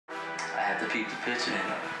to peep the picture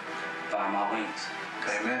and find my wings.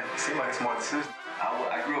 Hey man, it seemed like a smart decision.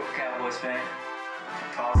 I grew up a Cowboys fan.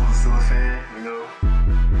 Pops was still a fan, you know.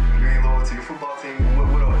 You ain't loyal to your football team.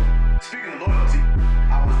 What are you? Speaking of loyalty,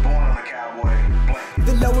 I was born on a Cowboy blank.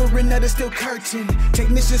 The lower end of the steel curtain.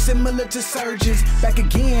 Technicians similar to surgeons. Back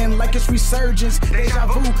again like it's resurgence. Deja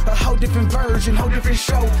vu, a whole different version, whole different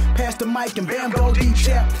show. Pass the mic and Bambo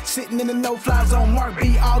D-Chap. Sitting in the no-fly zone, Mark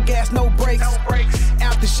B, all gas, no brakes.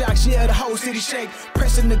 Aftershocks, yeah, the whole city shake.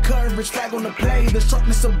 Pressing the coverage, flag on the play. The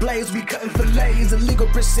sharpness of blades, we cutting fillets. Illegal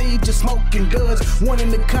procedure, smoking goods. One in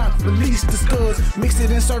the comp, release the scuds. Mix it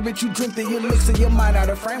and serve it, you drink the elixir. Your mind out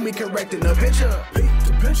of frame, we correcting the picture. Peep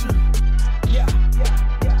the picture. Yeah.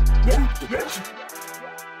 The picture.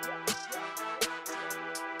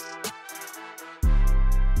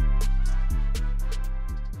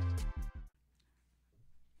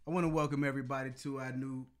 I want to welcome everybody to our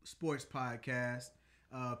new sports podcast,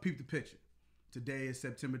 Peep the Picture. Today is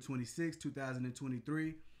September 26,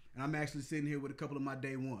 2023, and I'm actually sitting here with a couple of my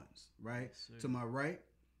day ones, right? Yes, to my right,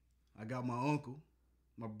 I got my uncle,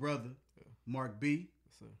 my brother, Mark B.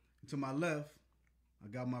 Yes, and to my left, I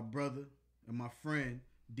got my brother and my friend,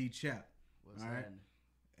 D. Chap. What's all right? happening?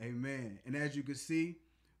 Amen. And as you can see,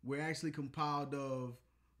 we're actually compiled of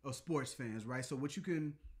sports fans, right? So what you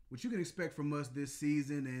can expect from us this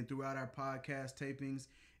season and throughout our podcast tapings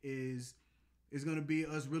is going to be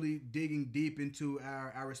us really digging deep into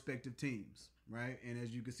our respective teams, right? And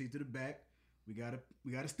as you can see to the back, we got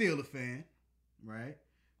a Steeler fan, right?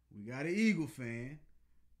 We got an Eagle fan,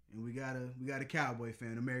 and we got a Cowboy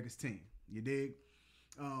fan, America's team. You dig?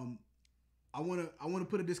 I want to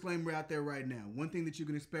put a disclaimer out there right now. One thing that you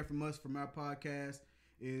can expect from us from our podcast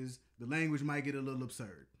is the language might get a little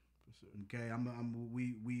absurd. For sure. Okay,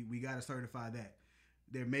 we got to certify that.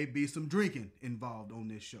 There may be some drinking involved on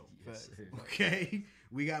this show. Yes, sir. Okay,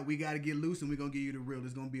 we got to get loose, and we're gonna give you the real.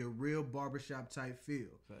 It's gonna be a real barbershop type feel.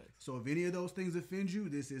 Facts. So if any of those things offend you,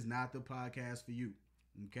 this is not the podcast for you.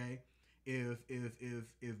 Okay, if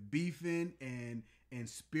beefing and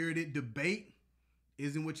spirited debate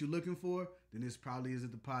isn't what you're looking for, then this probably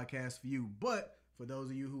isn't the podcast for you. But for those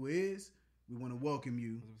of you who is, we want to welcome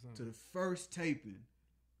you 100%. to the first taping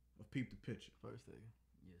of Peep the Picture. First thing.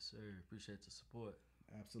 Yes, sir. Appreciate the support.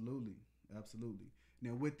 Absolutely.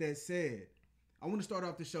 Now, with that said, I want to start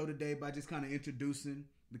off the show today by just kind of introducing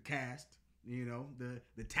the cast, you know,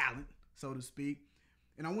 the talent, so to speak.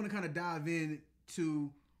 And I want to kind of dive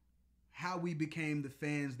into how we became the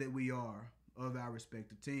fans that we are of our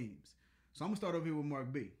respective teams. So I'm going to start over here with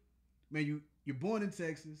Mark B. Man, you're born in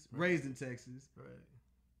Texas, raised in Texas. Right.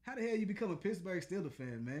 How the hell you become a Pittsburgh Steelers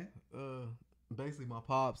fan, man? Basically my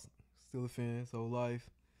pops, still a fan, so life.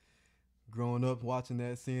 Growing up, watching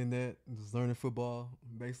that, seeing that, just learning football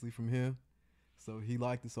basically from him. So he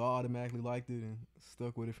liked it, so I automatically liked it and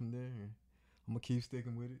stuck with it from there. And I'm gonna keep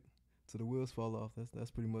sticking with it till the wheels fall off.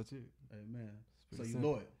 That's pretty much it. Amen. So you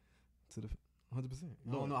simple. loyal? To the 100%. I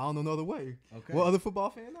Loyal. don't know no other way. Okay. What other football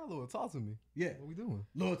fan not loyal? Talk to me. Yeah. What we doing?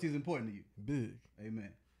 Loyalty is important to you. Big.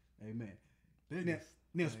 Amen. Biggest.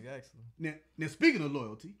 Now, thing, actually. now, speaking of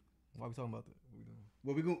loyalty, Why we talking about that?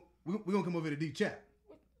 What we doing? well, we're gonna come over to D Chap.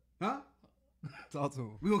 Huh? Talk to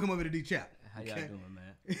him. We're gonna come over to D Chap. How y'all doing,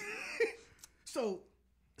 man? So,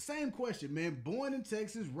 same question, man. Born in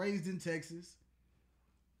Texas, raised in Texas.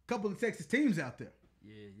 Couple of Texas teams out there.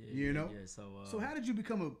 Yeah. You know? Yeah. So how did you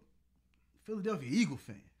become a Philadelphia Eagle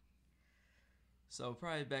fan? So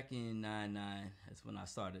probably back in '99, that's when I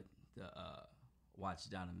started to watch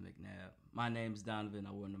Donovan McNabb. My name's Donovan.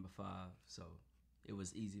 I wore number 5, so it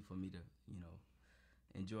was easy for me to,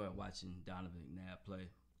 enjoy watching Donovan McNabb play.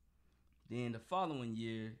 Then the following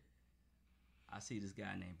year, I see this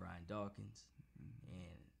guy named Brian Dawkins,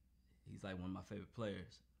 and he's like one of my favorite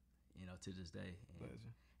players, to this day. And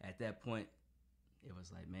Pleasure. at that point, it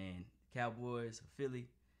was like, man, Cowboys, Philly.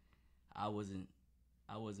 I wasn't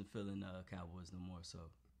feeling Cowboys no more,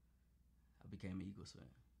 so I became an Eagles fan.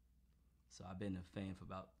 So I've been a fan for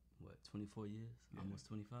about 24 years, almost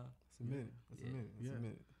 25. That's a minute. That's a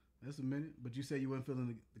minute. That's a minute. But you said you weren't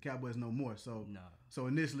feeling the Cowboys no more. So No. So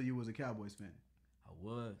initially you was a Cowboys fan. I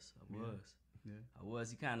was. Yeah. I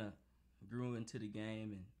was. He kind of grew into the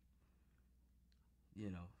game, and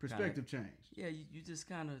Perspective changed. Yeah, you just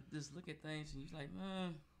kind of just look at things and you're like,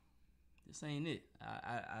 man, this ain't it.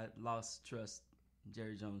 I lost trust,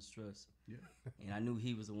 Jerry Jones' trust. Yeah. And I knew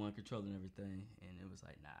he was the one controlling everything, and it was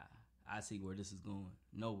like, nah, I see where this is going.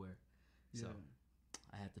 Nowhere. So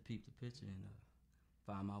I had to peep the picture and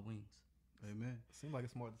find my wings. Amen. Seemed like a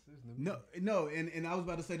smart decision. No, and I was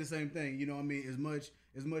about to say the same thing. You know what I mean? As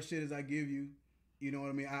much shit as I give you, you know what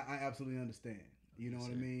I mean? I absolutely understand. You know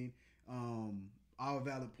what I mean? All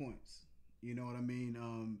valid points. You know what I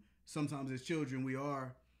mean? Sometimes as children, we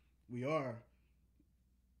are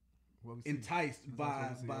enticed by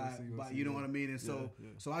you know what I mean? And so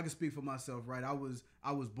I can speak for myself, right? I was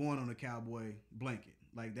born on a Cowboy blanket.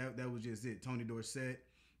 Like that was just it. Tony Dorsett,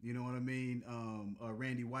 you know what I mean?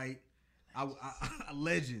 Randy White,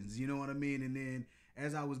 legends, you know what I mean? And then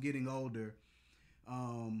as I was getting older,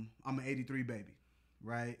 I'm an 83 baby,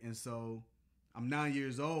 right? And so I'm 9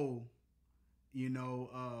 years old, you know,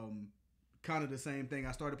 kind of the same thing.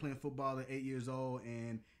 I started playing football at 8 years old,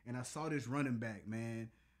 and I saw this running back, man,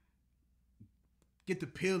 get the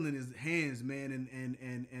pill in his hands, man,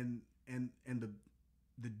 and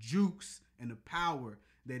the jukes and the power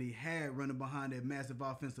that he had running behind that massive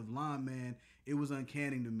offensive line, man. It was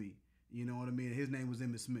uncanny to me. You know what I mean? His name was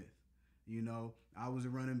Emmitt Smith. You know, I was a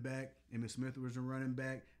running back. Emmitt Smith was a running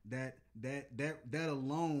back. That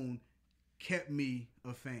alone kept me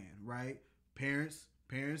a fan, right? Parents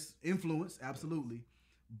influence, absolutely.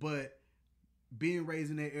 But being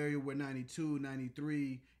raised in that area where 92,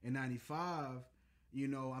 93, and 95, you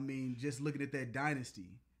know, I mean, just looking at that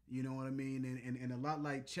dynasty, you know what I mean? And a lot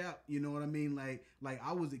like Chap, you know what I mean? Like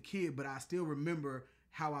I was a kid, but I still remember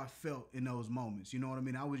how I felt in those moments. You know what I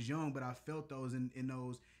mean? I was young, but I felt those in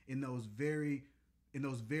those very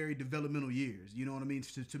developmental years. You know what I mean?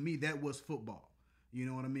 To me, that was football. You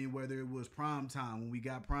know what I mean? Whether it was prime time, when we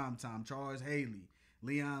got prime time, Charles Haley,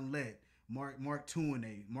 Leon Lett, Mark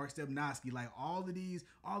Tuinei, Mark Stepnoski, like all of these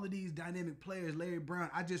dynamic players, Larry Brown,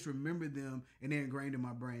 I just remember them and they're ingrained in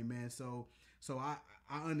my brain, man. So I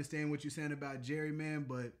understand what you're saying about Jerry, man,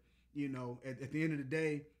 but you know, at the end of the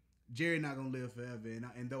day, Jerry not gonna live forever.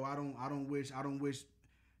 And though I don't wish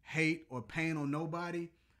hate or pain on nobody,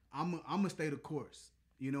 I'm gonna stay the course.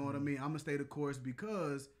 You know what I mean? I'm gonna stay the course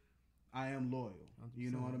because I am loyal.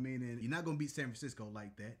 You know what I mean? And you're not gonna beat San Francisco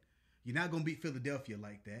like that. You're not gonna beat Philadelphia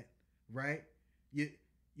like that, right?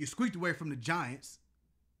 You squeaked away from the Giants,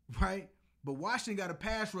 right? But Washington got a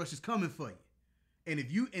pass rush is coming for you. And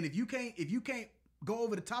if you can't go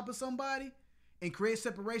over the top of somebody and create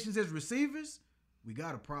separations as receivers, we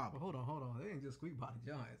got a problem. Well, hold on. They didn't just squeak by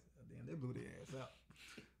the Giants. Damn, they blew their ass out.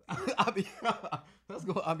 I mean, let's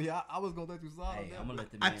go. I mean, I was gonna let you slide. Hey, I'm gonna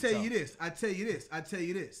let the I man tell talk. you this.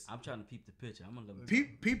 I'm trying to peep the picture. I'm gonna let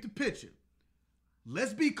him Peep the picture.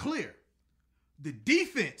 Let's be clear. The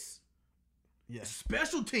defense,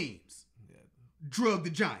 special teams, drug the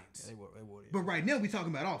Giants. Yeah, they were, but right now we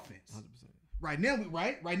talking about offense. 100%. Right now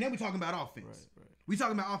we talking about offense. Right. We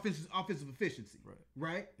talking about offensive efficiency.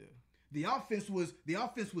 Right. Yeah. The offense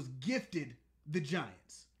was gifted the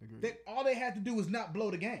Giants. Agreed. All they had to do was not blow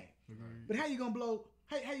the game. Agreed. But how you gonna blow?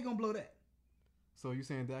 How you gonna blow that? So you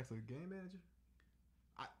saying Dak's a game manager?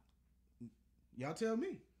 Y'all tell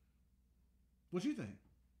me. What you think?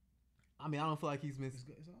 I mean, I don't feel like he's missed.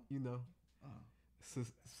 You know, I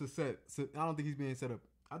don't think he's being set up.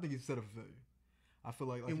 I think he's set up for failure. I feel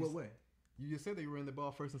like in what way? You just said they were in the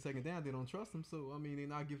ball first and second down. They don't trust him, so I mean, they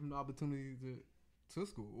not give him the opportunity to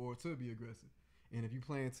score or to be aggressive. And if you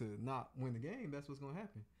plan to not win the game, that's what's going to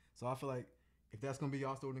happen. So I feel like if that's going to be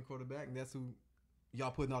y'all starting quarterback, and that's who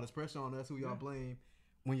y'all putting all this pressure on, that's who y'all blame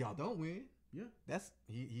when y'all don't win. Yeah, that's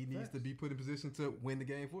he needs to be put in position to win the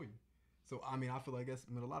game for you. So I mean, I feel like that's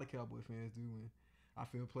what a lot of Cowboy fans do. And I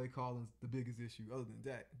feel play calling's the biggest issue, other than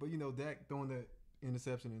Dak. But you know, Dak throwing that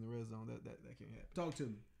interception in the red zone, that can't happen. Talk to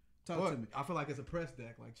me. I feel like it's a press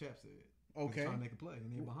Dak, like Chap said. Okay, trying to make a play,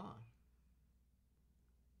 and they're behind.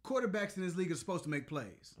 Quarterbacks in this league are supposed to make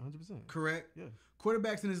plays. 100%. Correct? Yeah.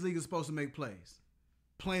 Quarterbacks in this league are supposed to make plays.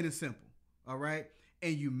 Plain and simple. All right?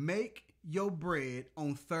 And you make your bread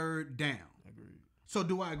on third down. Agreed. So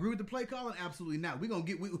do I agree with the play calling? Absolutely not. We're gonna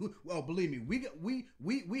well, believe me, we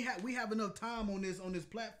have enough time on this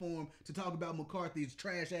platform to talk about McCarthy's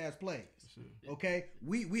trash ass plays. Sure. Okay?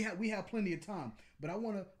 We have plenty of time. But I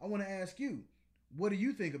wanna ask you, what do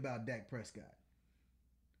you think about Dak Prescott?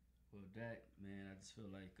 Well, Dak, man, I just feel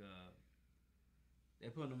like they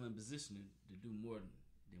put him in position to do more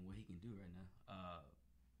than what he can do right now.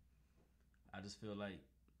 I just feel like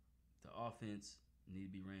the offense need to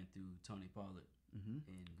be ran through Tony Pollard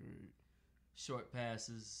and short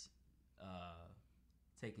passes,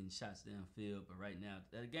 taking shots downfield. But right now,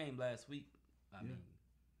 that game last week, I mean,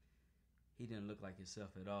 he didn't look like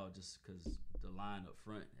himself at all just because the line up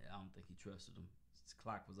front, I don't think he trusted him. His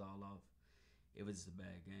clock was all off. It was just a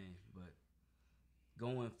bad game, but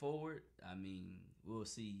going forward, I mean, we'll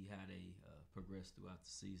see how they progress throughout the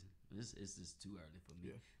season. It's just too early for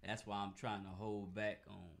me. Yeah. That's why I'm trying to hold back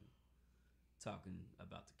on talking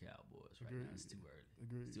about the Cowboys right now. It's too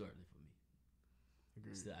early. It's too early for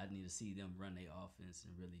me. Still, I need to see them run their offense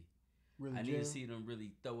and really Really I need gel? to see them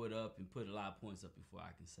really throw it up and put a lot of points up before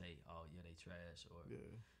I can say, oh yeah, they trash or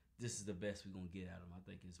this is the best we're gonna get out of them. I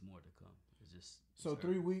think it's more to come. It's just So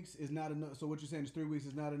 3 weeks is not enough. So what you're saying is 3 weeks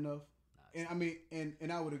is not enough. And I mean,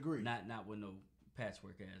 and I would agree. Not with no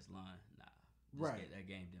patchwork ass line. Nah. Right. That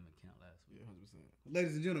game didn't count last week. Yeah, 100%.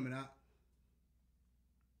 Ladies and gentlemen, I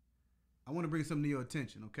want to bring something to your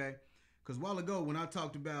attention, okay? Because a while ago when I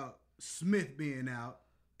talked about Smith being out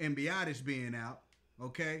and Biotish being out,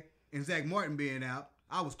 okay, and Zach Martin being out,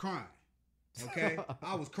 I was crying. Okay,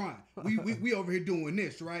 I was crying. We over here doing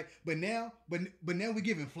this, right? But now we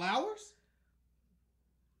giving flowers.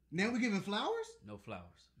 Now we giving flowers. No flowers.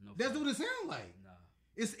 No. That's flowers. what it sounds like. Nah.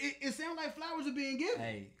 It sounds like flowers are being given.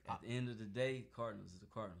 Hey, at the end of the day, Cardinals is the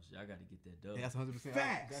Cardinals. Y'all got to get that dub. Yeah, that's 100%.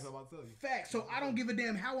 Facts. That's what I'm about to tell you. Facts. So I don't give a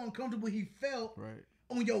damn how uncomfortable he felt Right.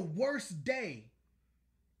 on your worst day.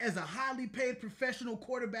 As a highly paid professional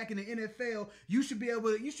quarterback in the NFL, you should be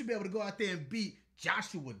able to go out there and beat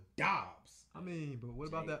Joshua Dobbs. I mean, but what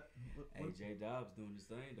about that? Hey, J Dobbs doing his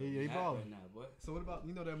thing. Though. He hot balling. right now, boy. So what about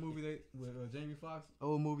that movie with Jamie Foxx,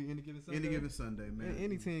 old movie, Any Given Sunday? Any Given Sunday, man.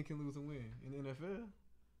 Any team can lose and win in the NFL.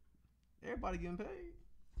 Everybody getting paid.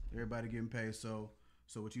 Everybody getting paid. So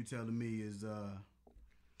what you telling me is the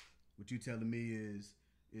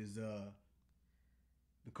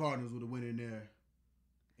Cardinals would have went in there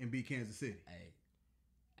and beat Kansas City.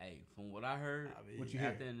 Hey, from what I heard, what you out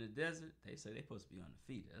hear? there in the desert, they say they supposed to be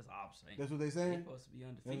undefeated. That's all I'm saying. That's what they They saying. supposed to be That's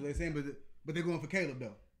undefeated. what they saying. But they're going for Caleb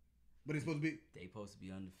though. But it's supposed to be They supposed to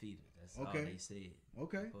be undefeated. That's Okay. all they said.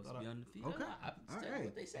 okay. Supposed to be undefeated. Okay. I'm All telling you right.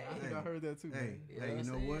 what they say. I think I heard that too. Hey, You hey, you what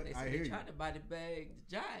know I'm saying? what? They I said hear they you. tried to body bag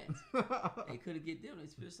the Giants. Man. They couldn't get them. They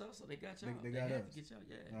spit up, so they got y'all. They got had us. to get y'all.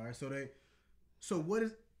 Yeah. All right.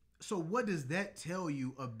 So what does that tell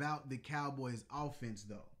you about the Cowboys offense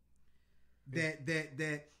though? That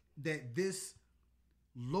this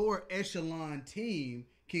lower echelon team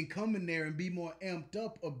can come in there and be more amped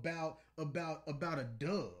up about a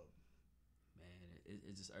dub. Man,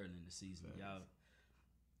 it's just early in the season. Y'all,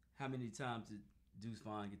 how many times did Deuce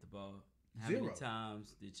Vaughn get the ball? How Zero. many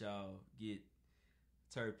times did y'all get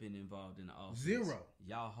Turpin involved in the offense? Zero.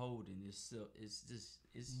 Y'all holding it's still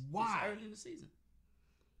it's Why? early in the season.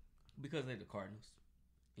 Because they're the Cardinals.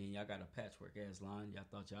 And y'all got a patchwork ass line. Y'all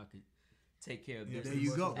thought y'all could take care of Yeah, business. there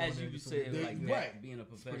you go. As you said, There- like right. that, being a He's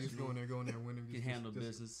professional, going there, winning. can handle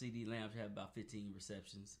business. CD Lamb should have about 15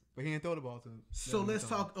 receptions. But he ain't throw the ball to him. So let's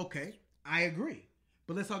talk. Okay, I agree,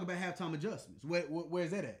 but let's talk about halftime adjustments.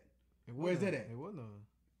 Where's that at? Where's that at? It wasn't.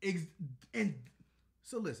 And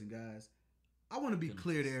so listen, guys. I want to be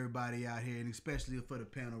clear to everybody out here, and especially for the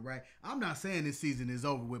panel, right? I'm not saying this season is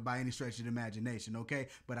over with by any stretch of the imagination, okay?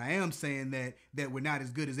 But I am saying that we're not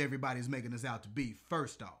as good as everybody's making us out to be,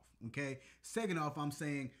 first off, okay? Second off, I'm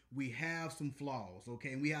saying we have some flaws,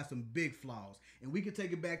 okay? And we have some big flaws. And we could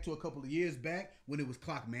take it back to a couple of years back when it was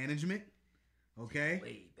clock management, okay?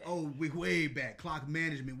 Way back. Oh, way back. Clock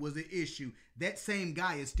management was an issue. That same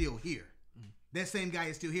guy is still here. That same guy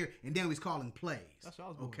is still here, and now he's calling plays, That's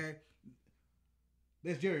y'all's boy. okay?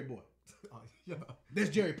 That's Jerry Boy. Oh, yeah. That's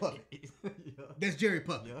Jerry Puppet. Yeah. That's Jerry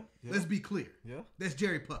Puppet. Yeah. Let's be clear. Yeah. That's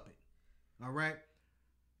Jerry Puppet. All right.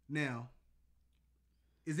 Now,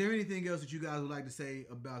 is there anything else that you guys would like to say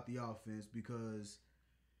about the offense? Because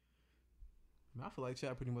I feel like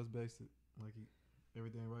Chad pretty much based it like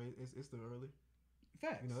everything right. It's still early.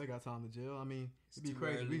 facts. They got time to gel. I mean, it'd be too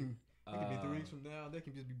crazy. early. It could be 3 weeks from now. They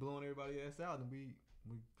can just be blowing everybody ass out, and we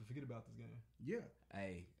forget about this game. Yeah.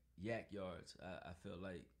 Hey, yak yards. I feel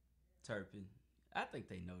like Turpin. I think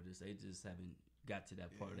they know this. They just haven't got to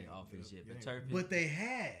that part of their offense yet. But Turpin. But they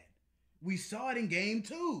had. We saw it in game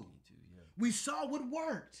 2. Yeah. We saw what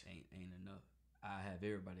worked. Ain't enough. I have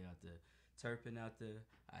everybody out there. Turpin out there.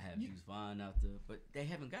 I have Deuce Vaughn out there. But they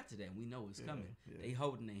haven't got to that. We know it's coming. Yeah. They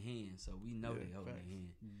holding their hand, so we know they holding their hand.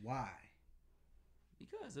 Why?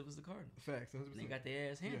 Because it was the Cardinals. Facts. 100%. And they got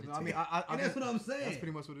their ass handed I to mean, them. And that's what I'm saying. That's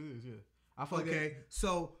pretty much what it is. Yeah. I feel Okay, like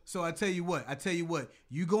so I tell you what.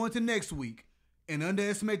 You go into next week and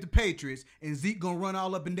underestimate the Patriots, and Zeke gonna run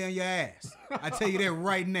all up and down your ass. I tell you that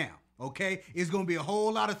right now. Okay, it's gonna be a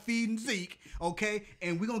whole lot of feeding Zeke. Okay,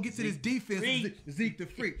 and we're gonna get to this defense, Zeke the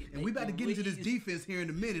freak, and we about to get into this defense here in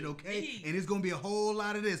a minute. Okay, and it's gonna be a whole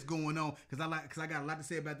lot of this going on because I got a lot to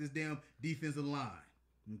say about this damn defensive line.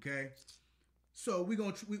 Okay, so we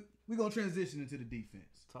gonna transition into the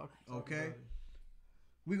defense. talk Okay. about it.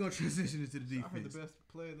 We're gonna transition into the defense. I heard the best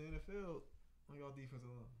player in the NFL on y'all defensive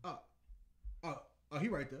line. He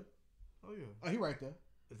right there. Oh yeah. He right there.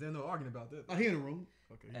 Is there no arguing about that? He in the room.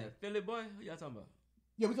 Okay. Hey, Philly boy, who y'all talking about?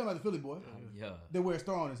 Yeah, we talking about the Philly boy. Yeah. They wear a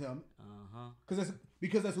star on his helmet Uh-huh.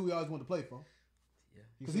 because that's who we always wanted to play for. Yeah.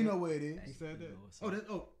 Because he know where it is. He said that.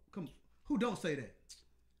 Come. Who don't say that?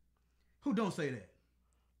 Who don't say that?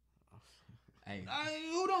 Hey,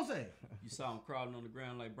 Who don't say it? you saw him crawling on the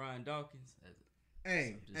ground like Brian Dawkins.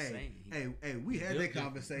 Hey, we had that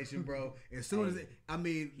conversation, bro. As soon as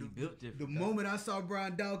the moment I saw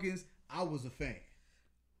Brian Dawkins, I was a fan.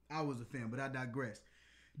 But I digress.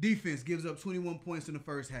 Defense gives up 21 points in the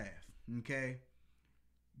first half. Okay,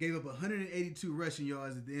 gave up 182 rushing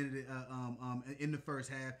yards at the end of in the first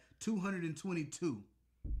half. 222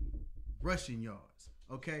 rushing yards.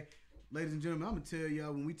 Okay, ladies and gentlemen, I'm gonna tell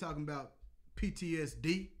y'all when we talking about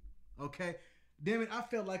PTSD. Okay. Damn it, I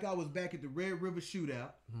felt like I was back at the Red River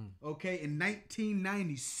Shootout, okay, in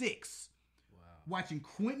 1996, watching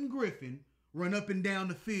Quentin Griffin run up and down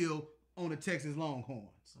the field on the Texas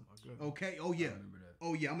Longhorns. Oh, my goodness. Okay? Oh, yeah.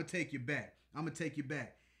 I'm going to take you back.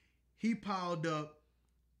 He piled up,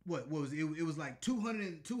 what was it? It was like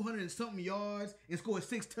 200 and something yards and scored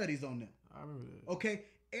 6 tutties on them. I remember that. Okay?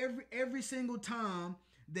 Every single time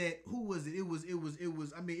that, who was it? It was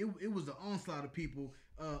an onslaught of people.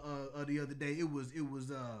 The other day it was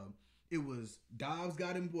Dobbs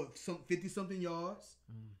got him 50 something yards.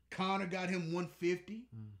 Connor got him 150.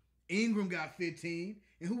 Ingram got 15.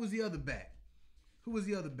 And who was the other back?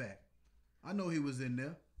 I know he was in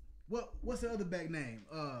there. What's the other back name?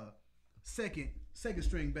 Second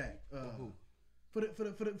string back. Who? For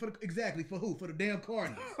the damn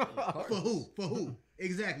Cardinals. For who?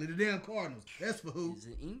 Exactly, the damn Cardinals. That's for who? Is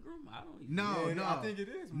it Ingram? I don't even No. I think it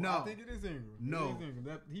is. No. I think it is Ingram. No. It is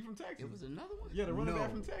Ingram. He from Texas. It was another one? Yeah, the running back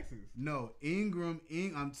from Texas. No,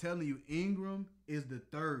 I'm telling you, Ingram is the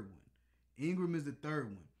third one.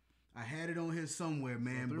 I had it on here somewhere,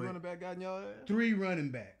 man. So 3 running back got in y'all ass? 3 running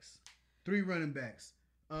backs.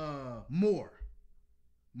 More.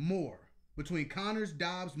 Between Connors,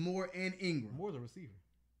 Dobbs, Moore, and Ingram. Moore's a receiver.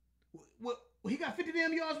 Well, he got 50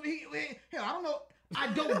 damn yards. Hell, I don't know. I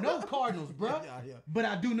don't know Cardinals, bro. Yeah. But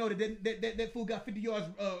I do know that fool got 50 yards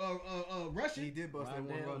rushing. He did bust that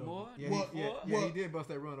one run Moore? open. He did bust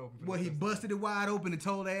that run open. Well, he busted it wide open and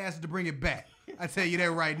told their asses to bring it back. I tell you that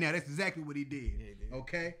right now. That's exactly what he did. Yeah, he did.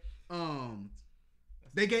 Okay?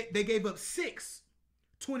 They gave up 6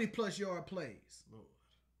 20-plus yard plays.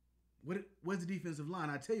 Lord. Where's the defensive line?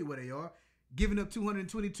 I tell you where they are. Giving up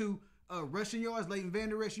 222 rushing yards. Leighton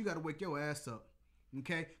Vander Esch, you got to wake your ass up.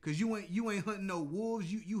 Okay? Because you ain't hunting no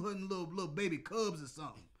wolves. You hunting little baby cubs or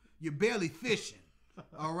something. You're barely fishing.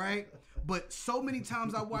 All right? But so many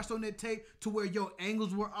times I watched on that tape to where your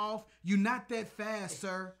angles were off. You're not that fast,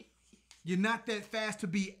 sir. You're not that fast to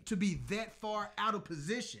be that far out of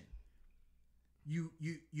position. You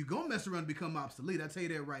gonna mess around and become obsolete. I tell you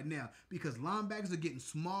that right now. Because linebackers are getting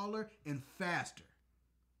smaller and faster.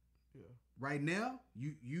 Yeah. Right now,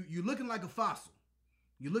 you looking like a fossil.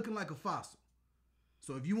 You're looking like a fossil.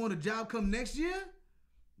 So if you want a job come next year,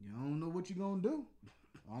 you don't know what you're gonna do.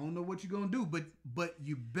 I don't know what you're gonna do, but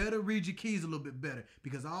you better read your keys a little bit better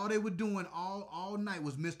because all they were doing all night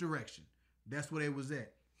was misdirection. That's where they was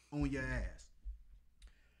at, on your ass.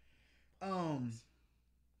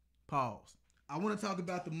 Pause. I want to talk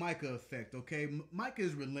about the Micah effect. Okay, Micah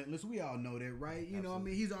is relentless. We all know that, right? You know, I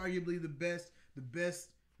mean, he's arguably the best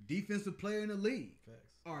defensive player in the league. Facts.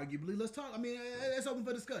 Arguably, let's talk. I mean, that's open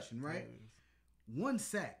for discussion, right? One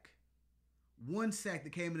sack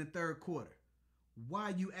that came in the third quarter. Why,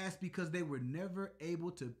 you ask? Because they were never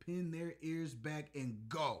able to pin their ears back and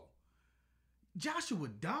go. Joshua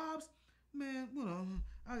Dobbs, man, you know,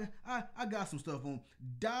 I got some stuff on.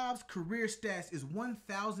 Dobbs' career stats is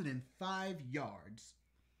 1,005 yards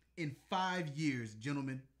in 5 years,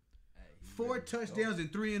 gentlemen. Hey, 4 touchdowns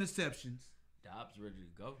and 3 interceptions. Dobbs ready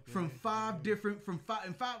to go. From 3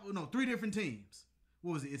 different teams.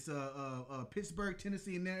 What was it? It's Pittsburgh,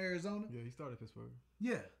 Tennessee, and then Arizona. Yeah, he started Pittsburgh.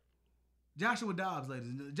 Yeah. Joshua Dobbs, ladies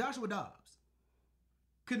and gentlemen. Joshua Dobbs.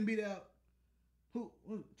 Couldn't beat out. Who?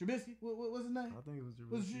 Trubisky? What was his name? I think it was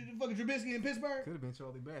Trubisky. Was it fucking Trubisky in Pittsburgh? Could have been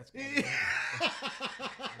Charlie Batch.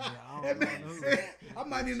 I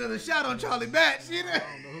might need another shot on Charlie Batch. You know? I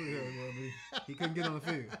don't know who the hell it was. He couldn't get on the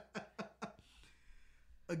field.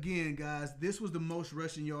 Again, guys, this was the most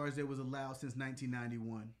rushing yards that was allowed since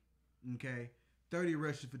 1991. Okay? 30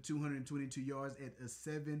 rushes for 222 yards at a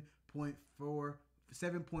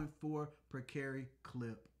 7.4 per carry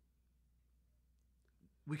clip.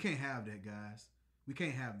 We can't have that, guys. We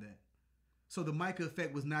can't have that. So the Micah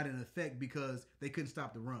effect was not in effect because they couldn't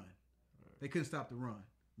stop the run. They couldn't stop the run,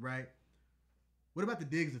 right? What about the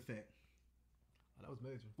Diggs effect? Oh, that was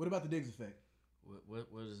major. What about the Diggs effect?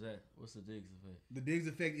 What is that? What's the Diggs effect? The Diggs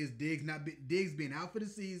effect is Diggs being out for the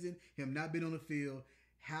season, him not being on the field.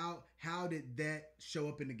 How did that show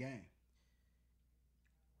up in the game?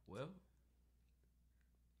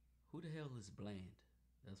 Who the hell is Bland?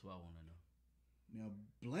 That's what I want to know. Now,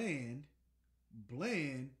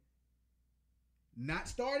 Bland, not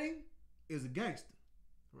starting is a gangster.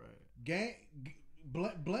 Right.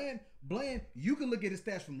 Bland. You can look at his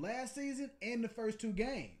stats from last season and the first 2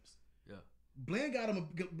 games. Yeah. Bland got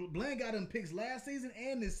him picks last season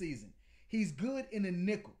and this season. He's good in a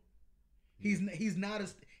nickel. He's not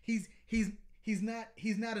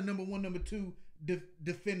a number 1, number 2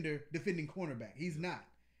 defending cornerback. He's not,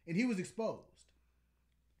 and he was exposed.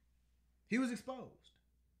 Yeah.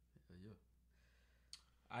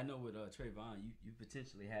 I know with Trayvon, you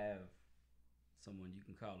potentially have someone you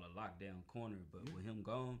can call a lockdown corner, but with him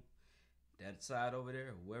gone, that side over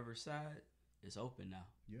there, whoever's side, it's open now.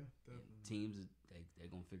 Yeah, definitely. Teams they're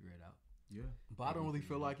gonna figure it out. Yeah, but I don't really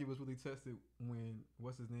feel like it was really tested when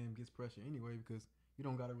what's his name gets pressure anyway, because you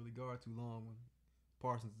don't gotta really guard too long when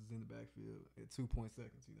Parsons is in the backfield at 2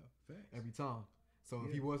 seconds, Facts. every time. So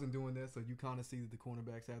if he wasn't doing that, so you kind of see that the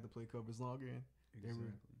cornerbacks have to play covers longer and they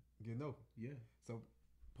were getting open. Yeah. So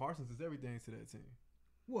Parsons is everything to that team.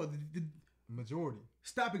 Well, the majority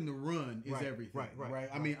stopping the run is everything. Right.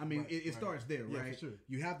 I mean, it starts there, right? Yeah, for sure.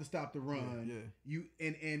 You have to stop the run. Yeah. You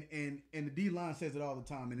and the D line says it all the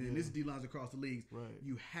time, and this D lines across the leagues. Right.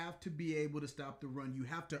 You have to be able to stop the run. You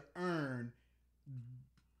have to earn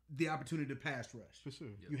the opportunity to pass rush. For sure.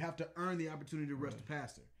 You have to earn the opportunity to rush the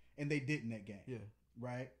passer, and they did in that game. Yeah.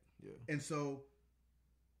 Right. Yeah. And so,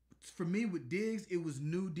 for me with Diggs, it was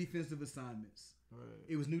new defensive assignments. Right.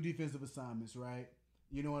 It was new defensive assignments, right?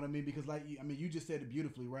 You know what I mean? Because you just said it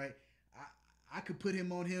beautifully, right? I could put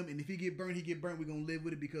him on him, and if he get burnt, We're gonna live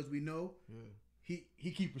with it because we know he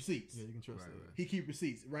keep receipts. Yeah, you can trust that. Right. He keep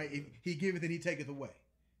receipts, right? If he giveth and he taketh away,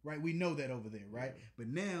 right? We know that over there, right? Yeah. But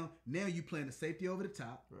now you playing a safety over the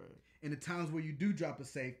top, right? And the times where you do drop a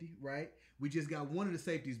safety, right? We just got one of the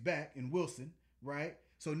safeties back in Wilson, right?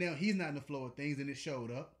 So now he's not in the flow of things, and it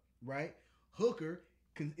showed up, right? Hooker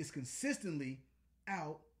is consistently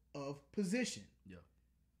out of position. Yeah.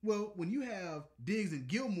 Well, when you have Diggs and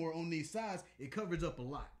Gilmore on these sides, it covers up a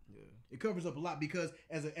lot. Yeah. It covers up a lot because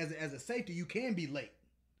as a safety, you can be late.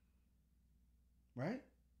 Right?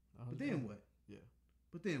 But then what? Yeah.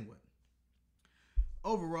 But then what?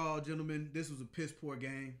 Overall, gentlemen, this was a piss poor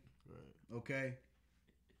game. Right. Okay.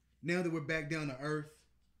 Now that we're back down to earth,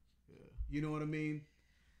 you know what I mean?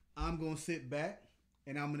 I'm gonna sit back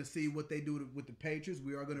and I'm gonna see what they do with the Patriots.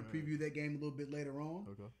 We are gonna preview that game a little bit later on.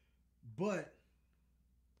 Okay. But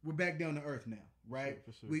we're back down to earth now, right?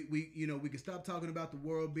 Sure, for sure. We can stop talking about the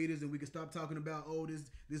world beaters and we can stop talking about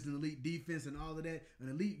this is an elite defense and all of that. An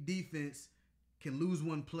elite defense can lose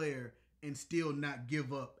one player and still not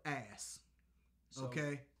give up ass. So,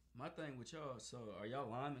 okay? My thing with y'all, so are y'all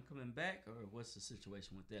linemen coming back or what's the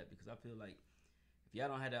situation with that? Because I feel like if y'all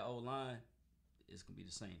don't have that old line, it's gonna be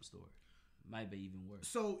the same story. Might be even worse.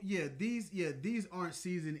 So these aren't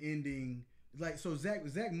season ending. Like so, Zach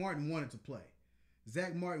Martin wanted to play.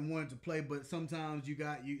 But sometimes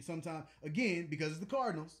sometimes again because it's the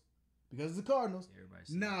Cardinals. We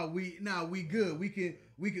good. We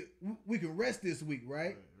can rest this week,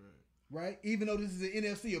 right? Right. Even though this is an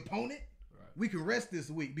NFC opponent, we can rest this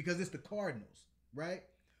week because it's the Cardinals, right?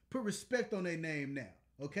 Put respect on their name now,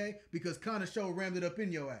 okay? Because Connor Show rammed it up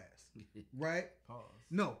in your ass, right? Pause.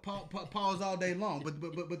 No, pause all day long, but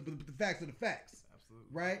the facts are the facts, absolutely,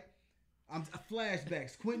 right? I'm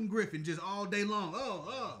flashbacks. Quentin Griffin just all day long.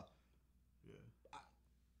 Yeah.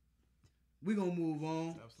 We gonna move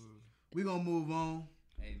on. Absolutely. We gonna move on.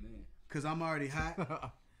 Amen. Cause I'm already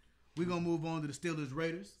hot. We gonna move on to the Steelers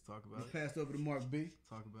Raiders. Talk about it. Pass over to Mark B.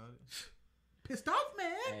 Talk about it. Pissed off,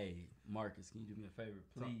 man. Hey, Marcus, can you do me a favor,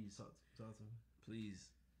 please? Talk to him. Please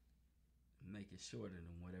make it shorter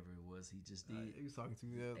than whatever it was he just did. He was talking to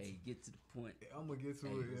me. Yeah. Hey, get to the point. I'm gonna get to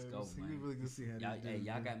Hey, it. let's Yeah, go, man. really good. See how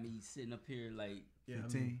Y'all got me sitting up here like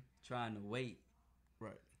 15. trying to wait.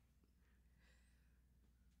 Right.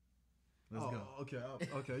 Let's go.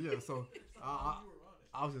 Okay. Yeah. So I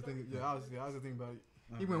was just thinking. Yeah. I was just thinking about it.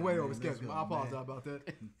 He went way over schedule. I apologize about that.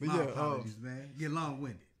 But My apologies, man. Get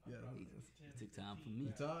long-winded. Yeah. It took time for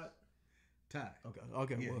me. Tie.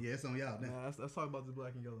 Okay. Yeah, Well, it's on y'all now. let's talk about the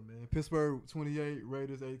black and yellow, man. Pittsburgh 28,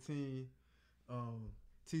 Raiders 18.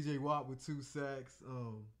 T.J. Watt with 2 sacks.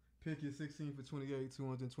 Pickett 16 for 28,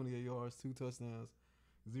 228 yards, 2 touchdowns,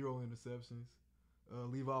 0 interceptions.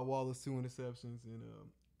 Levi Wallace 2 interceptions, and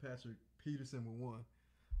Patrick Peterson with 1.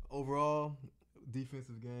 Overall,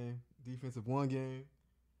 defensive one game.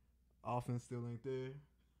 Offense still ain't there.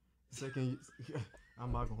 Second,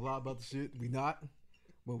 I'm not gonna lie about the shit. We not,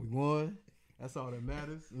 but we won. That's all that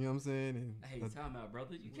matters. You know what I'm saying? And Hey, time out,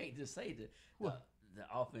 brother. You can't just say that. the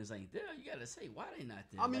offense ain't there, you gotta say why they not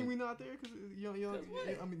there. I mean, Like, we not there because young. what?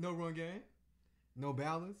 I mean, no run game, no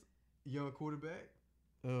balance, young quarterback.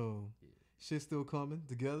 Oh, shit's still coming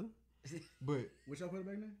together. But Which y'all put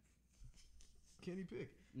back now? Kenny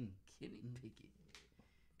Pickett, Kenny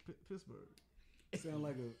Pickett. Pittsburgh. Sound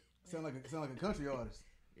like a country artist.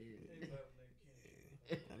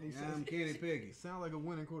 I mean, I'm Kenny Pickett. sound like a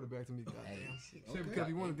winning quarterback to me. Goddamn. Hey, Shit, because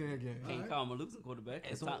he won a damn game. Can't call him a losing quarterback.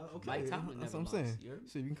 That's Mike okay, Tomlin that's never what I'm lost. saying. You heard me?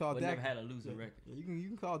 Shit, you can call But Dak. never had a losing record. Yeah, you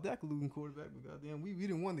can call Dak a losing quarterback, but goddamn, we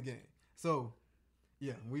didn't win the game. So,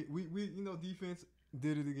 yeah, we defense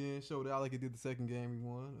did it again. Showed out like it did the second game we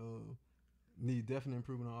won. Need definite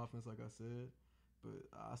improvement on offense, like I said, but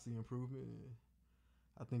I see improvement, and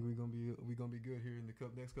I think we're gonna be good here in the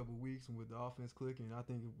next couple of weeks, and with the offense clicking. I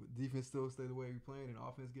think if defense still stay the way we playing and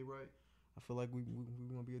offense get right, I feel like we're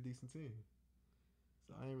gonna be a decent team.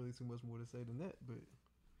 So I ain't really too much more to say than that, but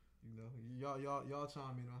y'all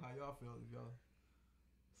chime in on how y'all feel. If y'all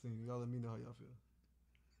seen, y'all let me know how y'all feel.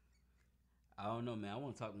 I don't know, man. I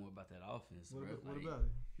want to talk more about that offense. What bro. about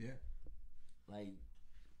it? Yeah. Like,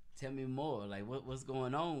 tell me more. Like, what's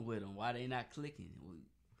going on with them? Why they not clicking?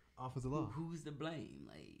 Offensive line. Who's to blame?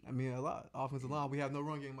 Like, I mean, a lot. Offensive line. We have no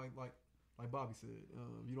run game, like Bobby said.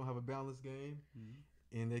 You don't have a balanced game,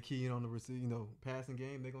 and they're keying on the passing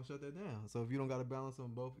game. They're gonna shut that down. So if you don't got a balance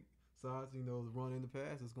on both sides, the run and the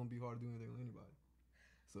pass, it's gonna be hard to do anything on anybody.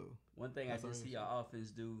 So one thing I that's did our see issue. our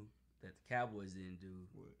offense do that the Cowboys didn't do.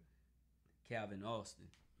 What? Calvin Austin.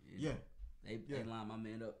 Yeah. They line my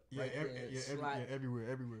man up. Yeah, Right there,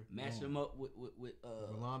 everywhere. match him up with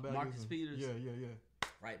linebackers Marcus and- Peters. Yeah.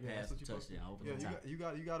 Right Yeah, pass that's what you supposed to touchdown do. over the top. You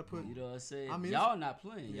got to put. You know what I'm saying? I mean, y'all not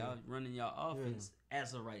playing. yeah. Y'all running y'all offense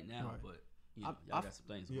as of right now, Right. but I y'all got some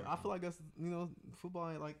things. to Yeah, work I feel on. like that's football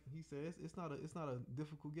ain't like he says. It's not a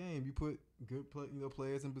difficult game. You put good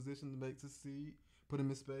players in position to make succeed. Put them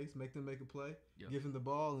in space, make them make a play, Yep. give them the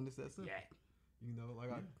ball, and it's that simple. Yeah. I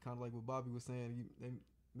kind of like what Bobby was saying. They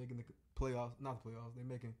making the playoffs, not the playoffs. They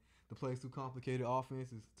making the plays too complicated.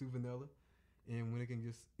 Offense is too vanilla, and when it can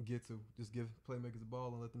just give playmakers the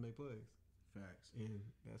ball and let them make plays. Facts. And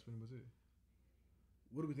that's pretty much it.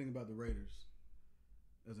 What do we think about the Raiders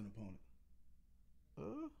as an opponent?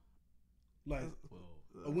 Like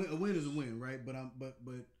Well, a win is a win, right? But I'm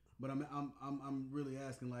really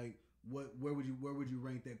asking, like, where would you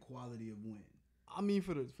rank that quality of win? I mean,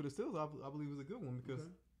 for the Steelers, I believe it was a good one because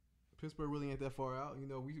Pittsburgh really ain't that far out.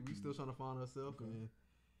 We still trying to find ourselves, and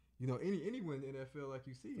any win in the NFL, like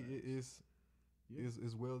you see, is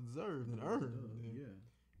well deserved and earned.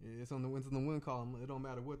 It's on the win column. It don't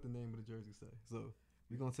matter what the name of the jersey say. So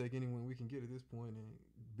we're gonna take any win we can get at this point and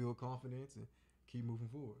build confidence and keep moving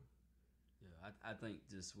forward. yeah, I think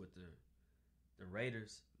just with the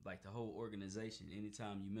Raiders, like the whole organization.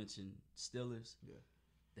 Anytime you mention Steelers,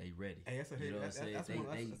 they ready. Hey, that's a you know what I'm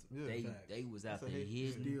saying? They was out there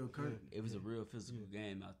hitting. Steel curtain. It was a real physical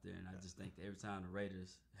game out there, and I just think that every time the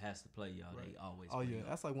Raiders has to play y'all, they always. Oh play yeah, y'all.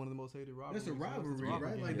 that's like one of the most hated rivalries. That's a rivalry, right?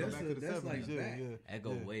 game. Like Yeah, that's back to the 70s. like back. That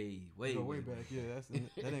go way back. Yeah,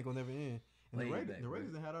 that ain't gonna never end. And Way the Raiders, back, the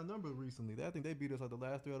Raiders had our number recently. I think they beat us like the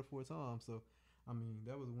last 3 out of 4 times. So, I mean,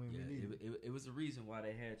 that was a win we needed. It was the reason why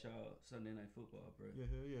they had y'all Sunday Night Football, bro. Yeah,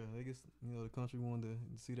 hell yeah. I guess the country wanted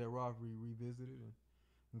to see that rivalry revisited, and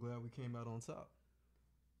I'm glad we came out on top.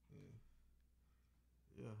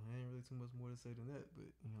 Yeah, I ain't really too much more to say than that,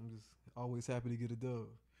 but I'm just always happy to get a dub.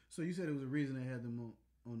 So you said it was a reason they had them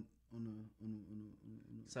on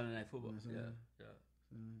Sunday Night Football. Sunday. Yeah.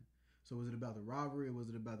 So was it about the rivalry, or was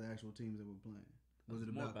it about the actual teams that were playing? Was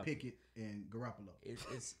it more about about Pickett and Garoppolo?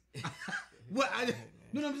 It's What? I'm saying.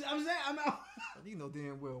 You know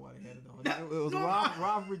damn well why they had it on. It was a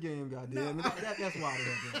rivalry game, goddamn. No. That's why they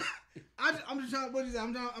had it. I'm just trying. What you say? I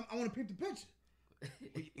want to pick the picture.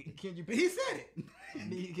 Can you? He said it.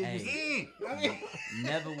 Hey.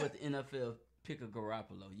 Never with the NFL pick a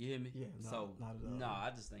Garoppolo. You hear me? Yeah. Not at all.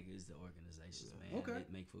 I just think it's the organizations, man. Okay.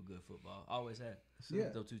 They make for good football. Always have. Yeah.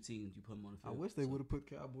 Those two teams, you put them on the I field. wish they would have put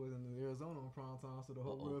Cowboys in Arizona on prime time so the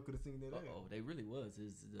whole world could have seen that. They really was.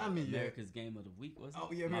 It's the America's game of the week, wasn't it?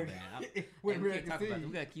 Oh yeah, My America. bad. What We can't America talk about see? that.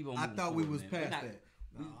 We gotta keep on. I moving thought we forward, was man. past We're not- that.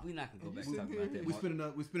 We're not gonna go back you and talk sitting about here- that.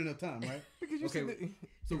 We spent enough time, right? Because you Okay.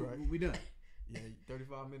 So right. we done. Yeah,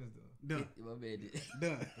 35 minutes done. Done. My man did.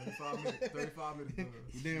 Done. 35 minutes done.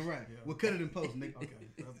 You damn right. Yeah. We'll cut it in post, nigga. Okay,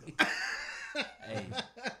 let's go. Hey,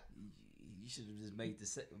 you should have just made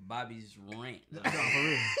Bobby's rant. No, for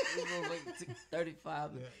real.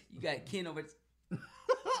 35. Yeah. You got Ken over. Like,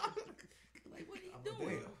 what are you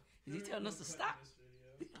doing? Is he telling us to stop?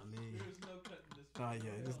 I mean, There's no cutting this Oh yeah,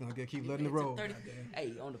 just gonna keep He letting it took roll. 30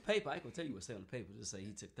 Hey, on the paper, I ain't gonna tell you what say on the paper. Just say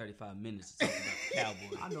he took 35 minutes to talk about the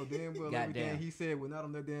Cowboys. I know damn well Goddamn. everything he said was not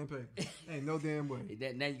on that damn paper. Ain't no damn way.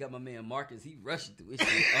 Now you got my man Marcus. He rushing through his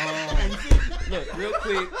shit. Look, real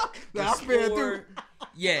quick. The I sped score,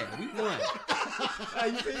 yeah, we won. Hey,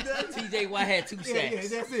 you see that? TJ Watt had 2 sacks.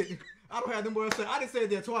 Yeah, that's it. I don't have them boys say. I didn't say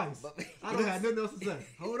that twice. I don't have nothing else to say.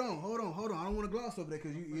 Hold on. I don't want to gloss over that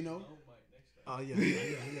because you know. Oh yeah.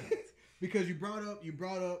 Because you brought up the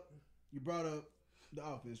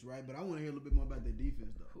offense, right? But I want to hear a little bit more about their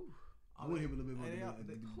defense, though. I want to hear a little bit more. Damn.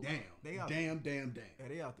 Hey, they out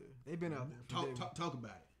there. They've been out there. Talk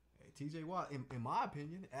about it. Hey, TJ Watt, in my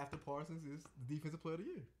opinion, after Parsons is the defensive player of the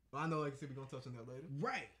year. Well, I know, like I said, we're gonna touch on that later.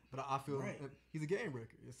 Right. But I feel he's a game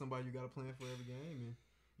breaker. It's somebody you got to plan for every game, and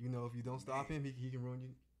you know if you don't stop him, he can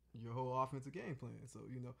ruin your whole offensive game plan. So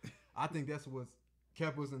you know, I think that's what's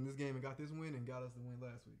kept us in this game and got this win and got us the win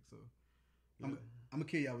last week. So yeah. I'm gonna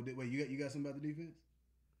kill y'all with it. Wait, you got something about the defense?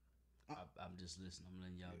 I'm just listening. I'm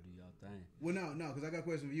letting y'all do y'all thing. Well, no, because I got a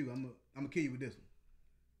question for you. I'm gonna kill you with this one.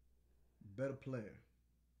 Better player.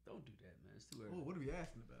 Don't do that, man. It's too early. Oh, what are we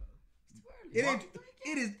asking about? It's too early.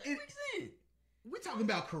 It is. We're talking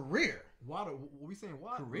about career. Water. What we saying?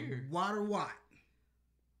 Water. Career. Water Watt.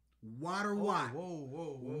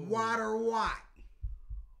 Whoa. Water Watt.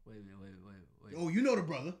 Wait a minute. Wait. Oh, you know the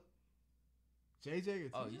brother. JJ.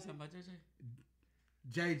 Or Oh, you talking about JJ?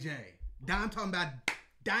 JJ. I'm talking about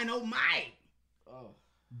Dynamite. Oh.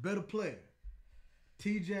 Better player.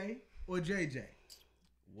 TJ or JJ?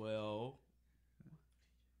 Well,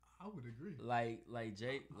 I would agree. like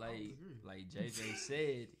JJ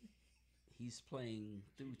said, he's playing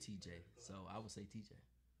through TJ. So I would say TJ.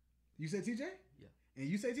 You say TJ? Yeah. And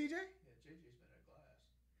you say TJ? Yeah, JJ's been at glass.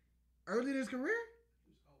 Early in his career?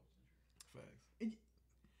 He was always injured.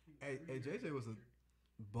 Facts. Hey, JJ was a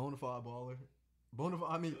bona fide baller.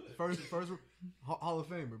 First Hall of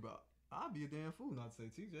Famer, but I'd be a damn fool not to say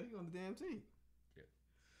TJ. He on the damn team. Yeah.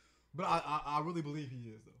 But I really believe he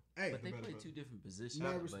is though. Hey, But they play 2 different positions.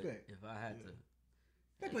 Mad but respect. If I had to,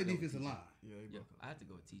 they play defensive line. yeah, I have to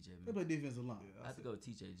go with TJ. Man. They play defensive line. Yeah, I have to go with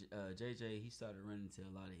TJ. JJ, he started running into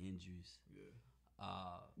a lot of injuries. Yeah.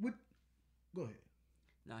 Go ahead.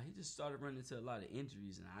 Now he just started running into a lot of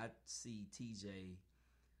injuries, and I see TJ.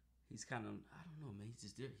 He's kind of, I don't know, man. He's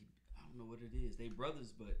just there. I don't know what it is. They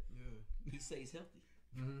brothers, but he stays healthy.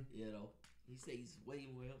 Mm-hmm. You know, he stays way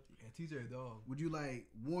more healthy. Yeah, TJ a dog. Would you like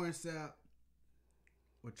Warren Sapp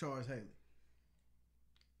or Charles Haley?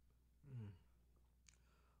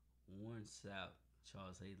 Warren Sapp,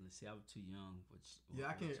 Charles Haley. See, I was too young. Yeah,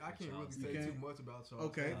 I can't really say too much about Charles.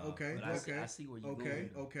 Okay. I see where you're going.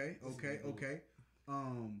 Okay.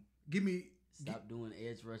 Give me. Stop doing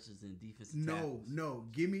edge rushes and defensive No. tackles.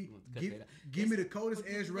 Give me the coldest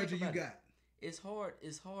edge rusher you got. It's hard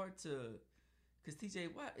to, because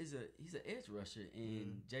TJ Watt he's an edge rusher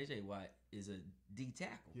and JJ Watt is a D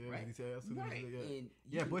tackle, Yeah, right? he said Right.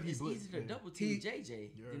 And but it's easier to double team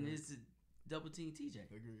JJ Yeah. than it is to double team TJ.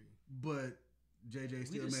 Agreed. But JJ We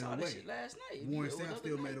still just saw made a that way. shit last night. Warren It was Sapp the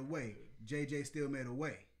still other made a night. way. JJ still made a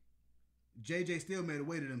way. JJ still made a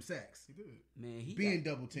way to them sacks. He did. Man, he Being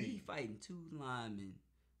got- double teamed. He fighting 2 linemen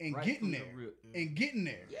And right getting from the there. rip. And getting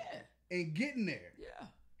there. Yeah, And getting there. yeah.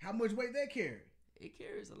 How much weight they carry? It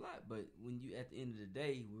carries a lot, but when you at the end of the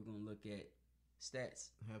day, we're gonna look at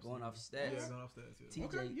stats. Going off stats. Yeah, going off stats. Yeah. TJ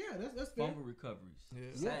Okay, yeah, that's fair. fumble recoveries,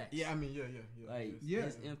 Yeah. sacks. Yeah, I mean, yeah. Like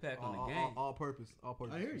Yes. his impact on all, the game. all purpose. I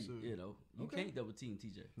hear for you. Sure. You know, you Okay. can't double team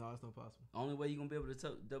TJ. No, it's not possible. Only way you gonna be able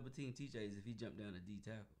to double team TJ is if he jump down a D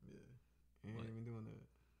tackle. Yeah, he ain't What? even doing that.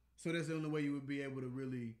 So that's the only way you would be able to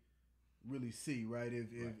really see, right?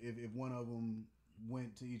 If one of them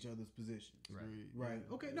went to each other's positions. Right. Agreed. Right.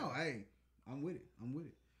 Yeah. Okay. No. Hey, I'm with it.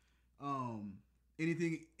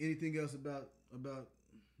 Anything else about the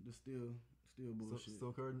still bullshit?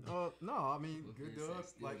 Still curtain. No, I mean, good dog.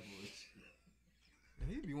 Like,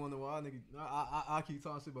 he'd be wondering why nigga. I keep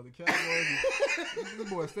talking shit about the Cowboys. This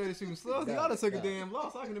boy steady shooting slugs. Y'all done took a damn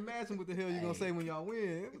loss. I can imagine what the hell you gonna say when y'all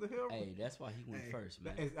win. What the hell? Hey, that's why he went first,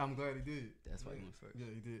 man. I'm glad he did. That's why he went first. Yeah,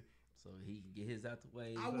 he did. So he can get his out the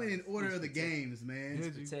way. I went in order He's of the protected. games, man. Yeah.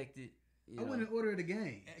 He's protected. I went in order of the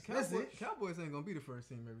games. That's it. Cowboys ain't gonna be the first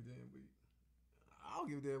team every damn week. I don't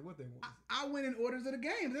give a damn what they want. I went in orders of the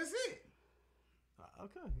games. That's it.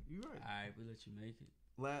 Okay, you right. All right, we let you make it.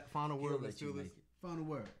 Final He'll word. let you make it. Final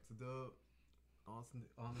word. It's a dub. On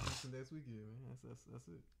the Houston next weekend, man. That's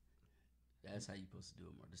it. That's how you supposed to do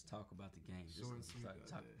it, more. Just talk about the game. Short and Just sweet.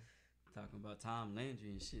 talking about Tom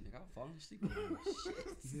Landry and shit. Nigga, I'm falling asleep over this shit.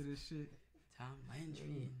 You hear this shit? Tom Landry.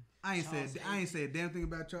 And I ain't Charles said a damn thing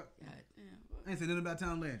about Chuck. God damn. What? I ain't said nothing about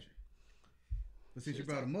Tom Landry. But since Sure,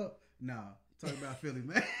 you brought him up, talk about Philly,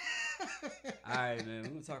 man. All right, man. We're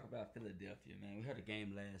gonna talk about Philadelphia, man. We had a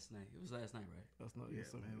game last night. It was last night, right? That's not Yeah,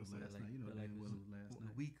 yes, sir. man, it was Yes, last sir. night. You know, But like it it was was last a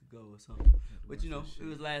night. week ago or something. But you know, Watch this it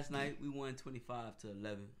was shit. last night. We won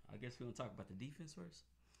 25-11. I guess we're gonna talk about the defense first.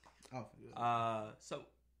 Offense. So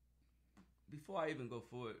before I even go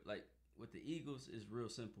forward, like with the Eagles, is real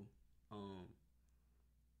simple.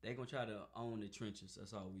 They're gonna try to own the trenches.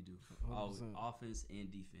 That's all we do. All 100%. offense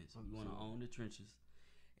and defense. We want to 100%. own the trenches,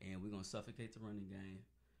 and we're gonna suffocate the running game.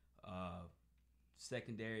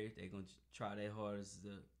 Secondary, they're gonna try their hardest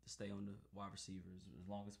to stay on the wide receivers as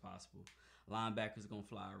long as possible. Linebackers gonna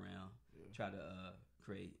fly around, try to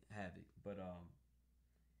create havoc. But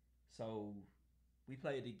so we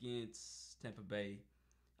played against Tampa Bay.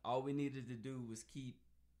 All we needed to do was keep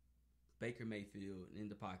Baker Mayfield in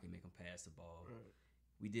the pocket, make him pass the ball. Right.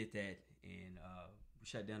 We did that, and we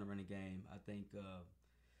shut down the running game. I think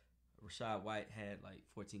Rashad White had like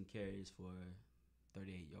 14 carries for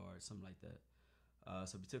 38 yards, something like that.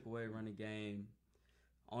 So we took away running game.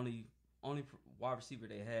 Only wide receiver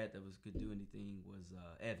they had that could do anything was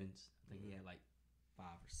Evans. I think he had like 5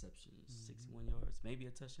 receptions, 61 yards, maybe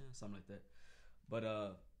a touchdown, something like that. But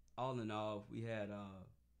all in all, we had our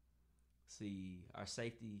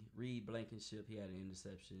safety Reed Blankenship. He had an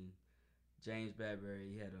interception. James Bradbury,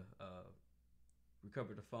 he had a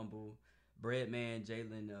recovered a fumble. Breadman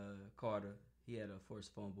Jalen Carter, he had a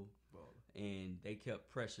forced fumble. And they kept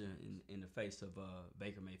pressure in the face of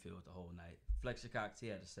Baker Mayfield the whole night. Fletcher Cox, he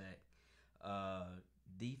had a sack.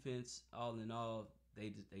 Defense, all in all,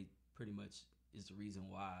 they pretty much is the reason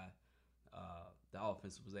why the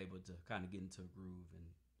offense was able to kind of get into a groove and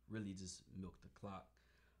really just milk the clock.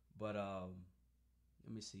 But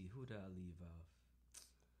let me see, who did I leave off?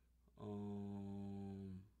 I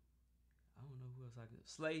don't know who else I could.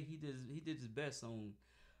 Slade, he did his best on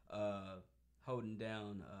holding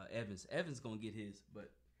down Evans. Evans gonna get his,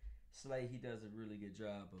 but Slade, he does a really good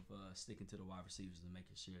job of sticking to the wide receivers and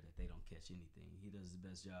making sure that they don't catch anything. He does his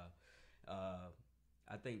best job.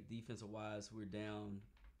 I think defensive wise, we're down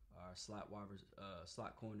our slot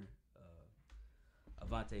corner,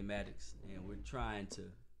 Avante Maddox, and we're trying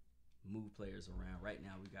to move players around. Right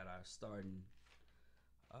now, we got our starting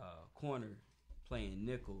corner playing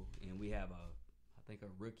nickel, and we have a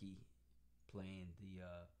rookie playing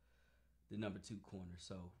the number 2 corner.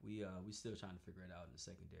 So we still trying to figure it out in the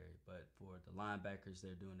secondary. But for the linebackers,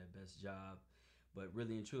 they're doing their best job. But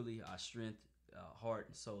really and truly, our strength, heart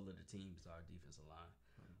and soul of the team is our defensive line.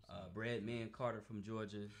 Breadman Carter from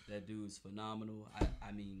Georgia, that dude's phenomenal.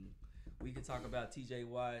 I mean, we can talk about T.J.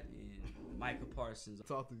 Watt and Micah Parsons.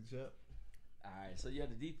 Talk to the chap. All right, so yeah,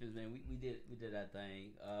 the defense, man, we did that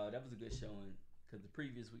thing. That was a good showing because the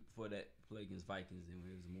previous week before that, play against Vikings, and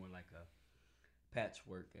it was more like a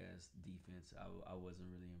patchwork as defense. I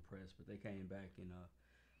wasn't really impressed, but they came back and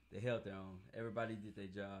they held their own. Everybody did their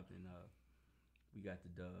job, and we got the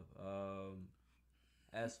dub.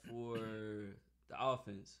 As for the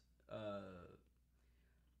offense,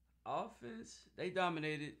 they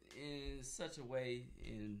dominated in such a way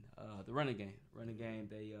in the running game.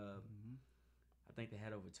 They I think they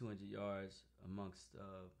had over 200 yards amongst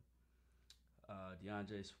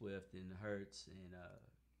DeAndre Swift and Hurts and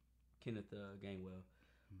Kenneth Gainwell.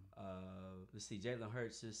 Let's see, Jalen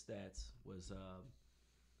Hurts' stats was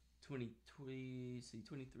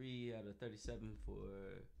 23 out of 37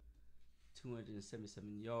 for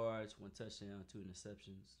 277 yards, 1 touchdown, 2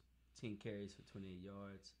 interceptions, 10 carries for 28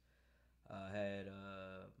 yards. Had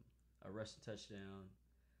a rushing touchdown.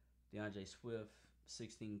 DeAndre Swift,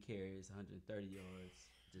 16 carries, 130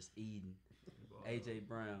 yards, just eating. A.J.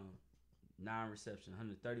 Brown, 9 receptions,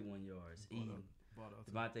 131 yards, eating.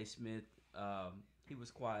 Devontae Smith, he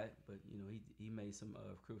was quiet, but you know he made some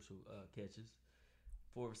crucial catches.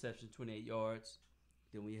 4 receptions, 28 yards.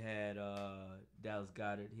 Then we had Dallas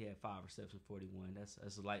Goedert. He had 5 receptions, 41.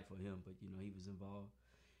 That's light for him, but you know he was involved.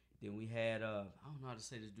 Then we had I don't know how to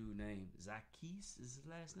say this dude's name. Zaccheaus is his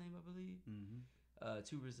last name, I believe.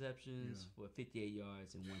 2 receptions for 58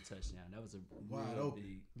 yards and 1 touchdown. That was a Wide real open.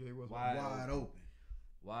 big, Yeah, it was Wide open.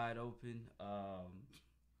 wide open.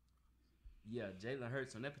 Yeah, Jalen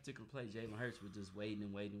Hurts on that particular play. Jalen Hurts was just waiting,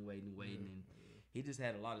 and he just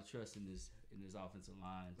had a lot of trust in his offensive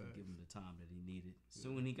line to give him the time that he needed.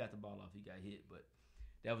 Soon he got the ball off, he got hit, but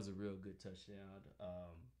that was a real good touchdown.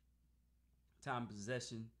 Time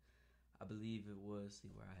possession, I believe it was. See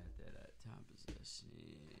where I had that at. Time possession.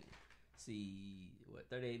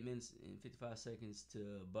 38 minutes and 55 seconds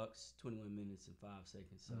to Bucks, 21 minutes and 5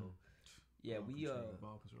 seconds. So, yeah,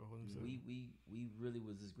 ball control. we really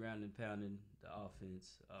was just grounding and pounding the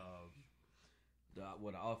offense.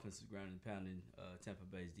 the offense was grounding and pounding. Tampa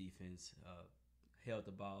Bay's defense held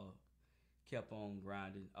the ball, kept on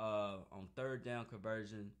grinding. On third down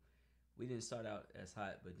conversion, we didn't start out as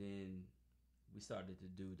hot, but then we started to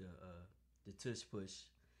do the tush push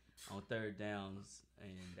on third downs,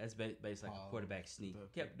 and that's based like a quarterback sneak.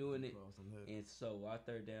 Kept doing it, and so our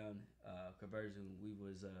third down conversion, we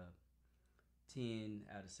was 10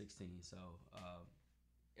 out of 16. So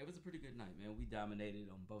it was a pretty good night, man. We dominated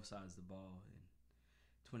on both sides of the ball,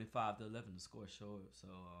 and 25-11 to score short. So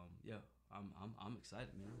yeah, I'm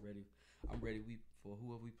excited, man. I'm ready. For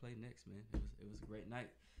whoever we play next, man. It was a great night.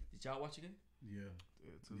 Did y'all watch the game? Yeah.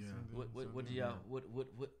 What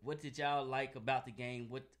did y'all like about the game?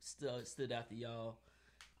 What stood out to y'all?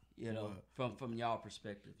 You know, from y'all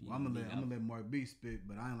perspective. Well, I'm gonna let Mark B spit,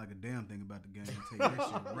 but I ain't like a damn thing about the game. I'll tell you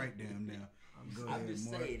that shit right damn now. I'm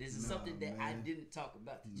just saying, this is something that I didn't talk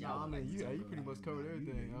about to y'all. I mean, you pretty much covered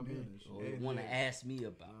everything. I mean, want to ask me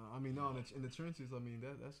about? I mean, no, in the trenches. I mean,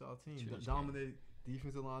 that's y'all team. Dominate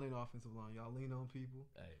defensive line and offensive line. Y'all lean on people.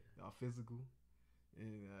 Hey. Y'all physical,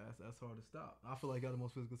 and that's hard to stop. I feel like y'all the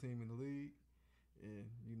most physical team in the league, and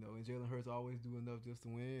and Jalen Hurts always do enough just to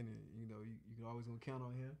win, and you can always gonna count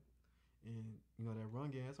on him. And that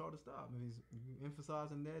run game, that's hard to stop. I mean, you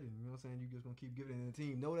emphasizing that, and what I'm saying, you just gonna keep giving it. And the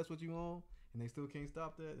team know that's what you on, and they still can't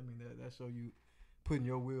stop that. I mean, that show you putting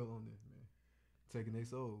your will on this, man, taking their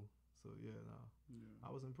soul. So yeah,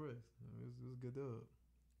 I was impressed. I mean, it was a good dub.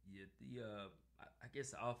 Yeah, I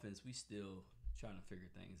guess the offense, we still trying to figure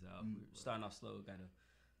things out. We're starting off slow. Got a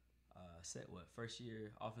first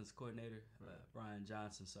year offensive coordinator, Brian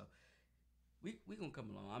Johnson. So we gonna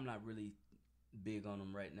come along. I'm not really big on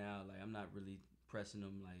them right now. Like, I'm not really pressing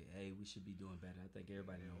them like, hey, we should be doing better. I think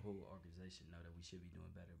everybody in the whole organization know that we should be doing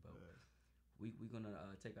better, but we're gonna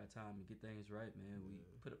take our time and get things right, man. We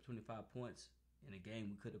put up 25 points in a game.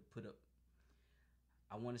 We could have put up,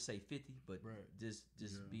 I want to say 50, but just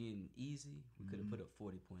being easy, we could have put up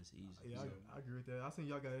 40 points easy. Yeah, I agree with that. I seen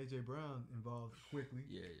y'all got AJ Brown involved quickly.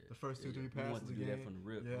 Yeah. The first 2-3 passes of the game. That from the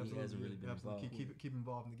rip. Yeah, he hasn't really been involved. Keep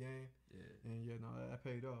involved in the game. Yeah. And that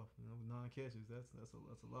paid off. 9 catches. That's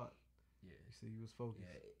a lot. Yeah. You see, he was focused.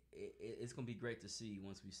 Yeah, it's gonna be great to see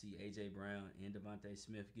once we see AJ Brown and Devontae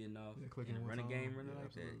Smith getting off and a running game running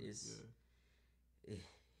like absolutely. That.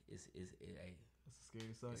 It's a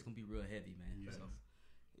scary sight. It's gonna be real heavy, man. Yeah. So,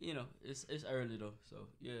 it's early though. So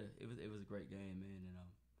yeah, it was a great game, man, and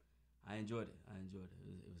I enjoyed it.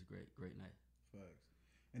 It was a great night. Facts.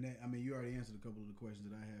 And then, I mean, you already answered a couple of the questions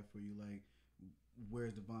that I have for you, like,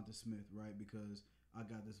 where's Devonta Smith, right? Because I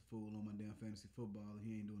got this fool on my damn fantasy football and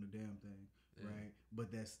he ain't doing a damn thing, right?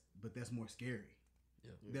 But that's more scary.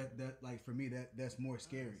 Yeah. That like for me that's more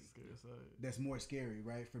scary. That's more scary,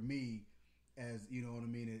 right? For me, as you know what I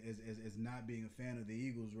mean, as not being a fan of the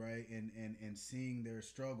Eagles, right? And seeing their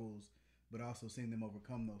struggles, but also seeing them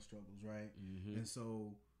overcome those struggles, right? Mm-hmm. And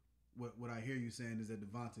so what I hear you saying is that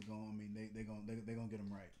Devonta they're gonna get him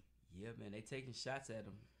right. Yeah, man, they taking shots at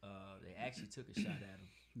him. They actually took a shot at him.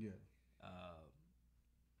 Yeah.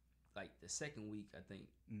 Like the second week, I think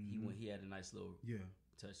he had a nice little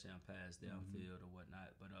touchdown pass downfield or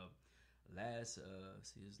whatnot. But last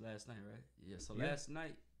night, right? Yeah. So last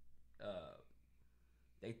night,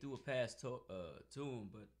 they threw a pass to him,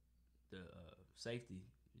 but the safety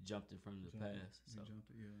jumped in front of the pass. So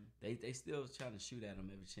they still trying to shoot at him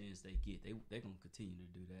every chance they get. They gonna continue to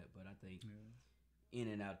do that. But I think in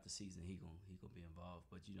and out of the season, he gonna be involved.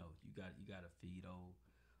 But you gotta feed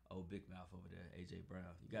old big mouth over there, AJ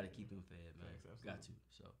Brown. You got to keep him fed, man. Got to.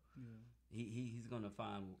 So he's gonna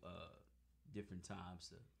find different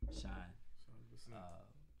times to shine.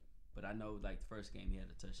 But I know, like, the first game he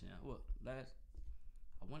had a touchdown. Well, I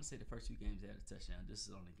want to say the first 2 games he had a touchdown. This is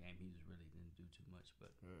the only game he just really didn't do too much,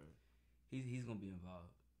 but he's gonna be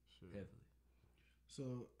involved heavily.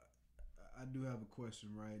 So I do have a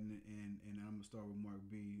question, right? And I'm gonna start with Mark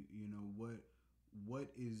B. You know,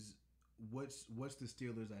 what's the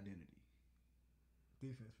Steelers' identity?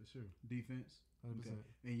 Defense, for sure. Defense, 100%. Okay.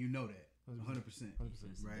 And you know that 100%,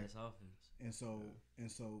 right? That's offense. And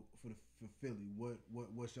so for Philly,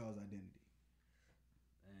 what's y'all's identity?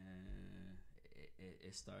 And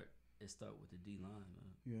it start with the D line,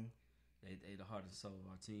 man. Yeah, they the heart and soul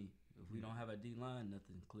of our team. If we don't have a D line,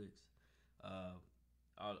 nothing clicks.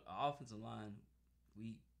 Our offensive line,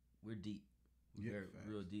 we're deep. We're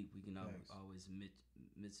real deep. We can always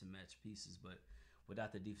mix and match pieces, but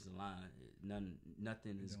without the defensive line,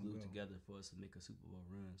 nothing is glued together for us to make a Super Bowl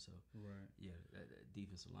run. So that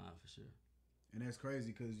defensive line for sure. And that's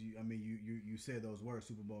crazy because you said those words,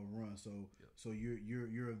 Super Bowl run. So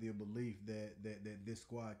you're of the belief that this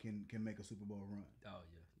squad can make a Super Bowl run. Oh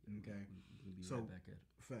yeah. Okay. We can be So- right back at it.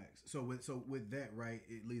 Facts. So with that, right,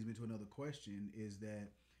 it leads me to another question: is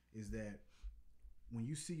that when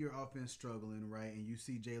you see your offense struggling, right, and you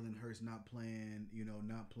see Jalen Hurts not playing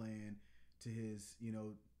to his,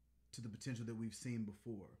 to the potential that we've seen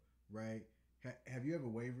before, right? Have you ever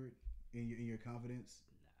wavered in your confidence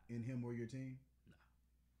in him or your team?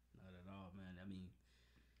 Not at all, man. I mean,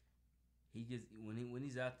 he gets when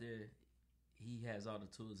he's out there, he has all the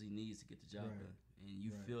tools he needs to get the job Right. done, and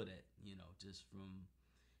you Right. feel that, just from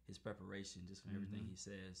his preparation, just from everything he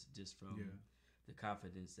says, just from Yeah. the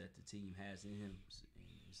confidence that the team has in him. And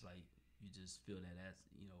it's like you just feel that as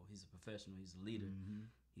he's a professional, he's a leader,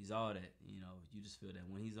 he's all that. You just feel that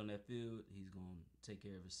when he's on that field, he's gonna take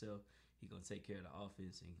care of himself. He's gonna take care of the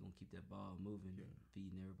offense, and he's gonna keep that ball moving, and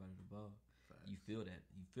feeding everybody the ball. You feel that.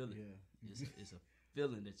 You feel it. Yeah. It's a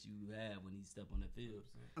feeling that you have when he step on that field.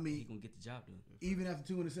 I mean, He gonna get the job done. even after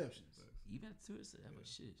 2 interceptions, Even after two, it's like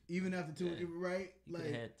shit. even after two, Yeah. right? He could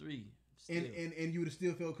have had three. and, Still. and you would have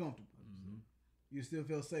still felt comfortable. Mm-hmm. You still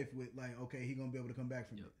feel safe with like, okay, he gonna be able to come back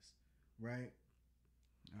from Yep. this, right?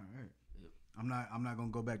 All right. Yep. I'm not gonna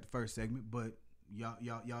go back to first segment, but y'all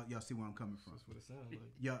see where I'm coming from. That's what it sounds like.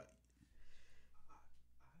 Y'all I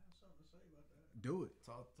have something to say about that. do it.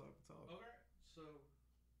 Talk. Okay, so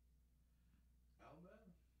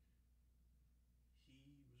Alabama,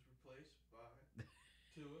 he was replaced by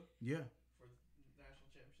Tua Yeah, for the national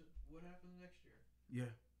championship. What happened the next year?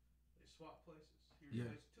 yeah, They swapped places. He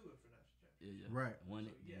Yeah. replaced Tua for national championship. Yeah. right. Won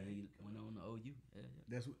So, it. yeah, Yeah, he he can come went back. on the OU. Yeah.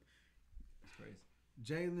 That's what It's crazy.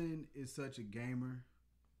 Jalen is such a gamer.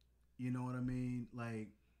 You know what I mean? Like,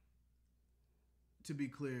 to be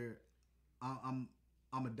clear, I'm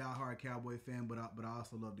a diehard Cowboy fan, but I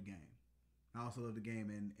also love the game. I also love the game,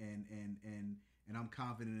 and I'm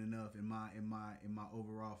confident enough in my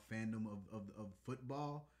overall fandom of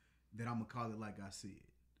football that I'm gonna call it like I see it.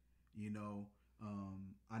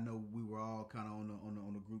 I know we were all kind of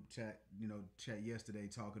on the group chat yesterday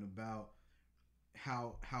talking about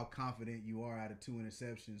how confident you are out of 2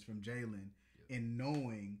 interceptions from Jalen, and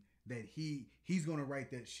knowing that he's gonna right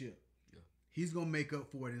that ship. He's gonna make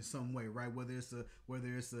up for it in some way, right? Whether it's a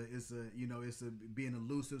being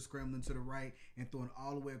elusive, scrambling to the right, and throwing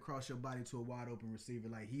all the way across your body to a wide open receiver.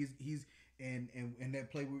 Like he's and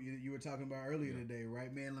that play you were talking about earlier today,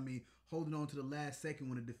 right, man? I mean, holding on to the last second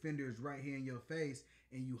when the defender is right here in your face,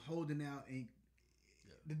 and you holding out, and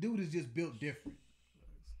the dude is just built different.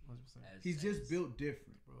 100%. He's just built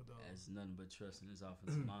different. Bro, dog. Has nothing but trust in his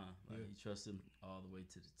offensive line. Like he trusts him all the way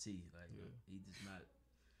to the T. Like he does not.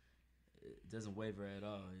 It doesn't waver at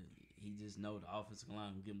all. He just know the offensive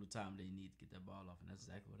line will give him the time they need to get that ball off, and that's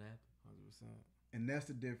exactly what happened. 100%. And that's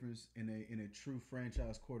the difference in a true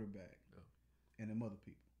franchise quarterback and them other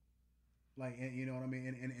people. Like, and you know what I mean?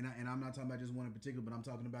 And I'm not talking about just one in particular, but I'm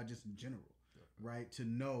talking about just in general. Right? To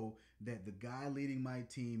know that the guy leading my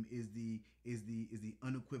team is the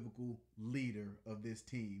unequivocal leader of this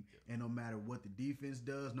team. And no matter what the defense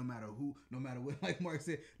does, no matter what, like Mark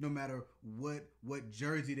said, no matter what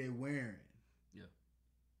jersey they're wearing,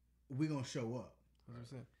 we gonna show up.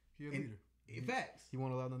 100%. He a And- leader. Facts. He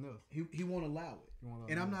won't allow nothing else. He won't allow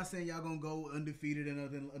it. And I'm not saying y'all gonna go undefeated or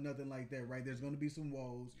nothing like that, right? There's gonna be some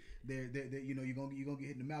woes. There you're gonna get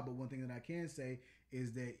hit in the mouth. But one thing that I can say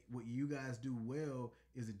is that what you guys do well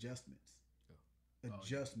is adjustments.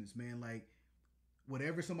 Adjustments, man. Like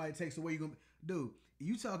whatever somebody takes away, you're gonna dude.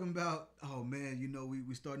 You talking about? Oh man,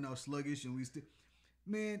 we starting out sluggish and we still.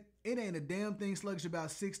 Man, it ain't a damn thing sluggish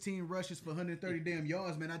about 16 rushes for 130 damn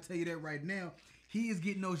yards, man. I tell you that right now. He is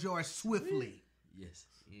getting those yards swiftly. Yes,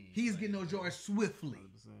 He's getting those yards swiftly.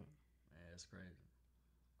 100%. Man, that's crazy.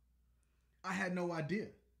 I had no idea.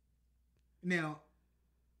 Now,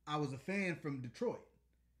 I was a fan from Detroit,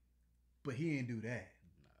 but he didn't do that.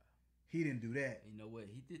 He didn't do that. You know what?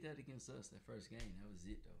 He did that against us that first game. That was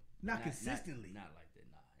it, though. Not consistently. Not like that.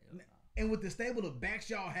 Nah. Hell nah. And with the stable of backs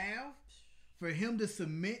y'all have, for him to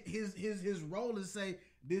submit his role and say,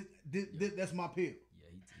 this that's my pill. Yeah,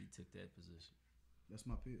 he took that position. That's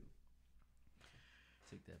my pill.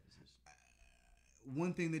 Took that position.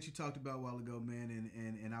 One thing that you talked about a while ago, man,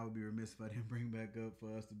 and I would be remiss if I didn't bring back up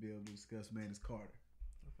for us to be able to discuss, man, is Carter.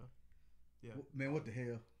 Okay. Yeah. Man, what the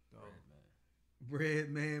hell? Dog. Bread,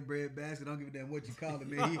 man. Bread basket. I don't give a damn what you call it,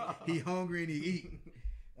 man. He hungry and he eating.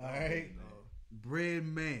 All right? Dog. Bread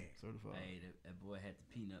man. Certified. Hey, that boy had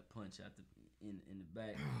the peanut punch out in the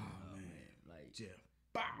back. Oh, man. Like, Jeff.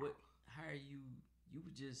 Bow. what? How are you? You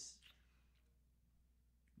were just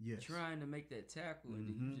Yes. trying to make that tackle, and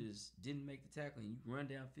then you just didn't make the tackle, and you run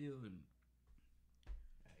downfield, and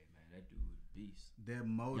hey, man, that dude was a beast. That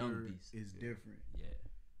motor Young beast. is different. Yeah.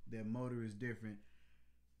 That motor is different.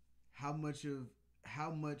 how much of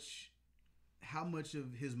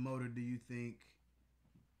his motor do you think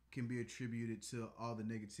can be attributed to all the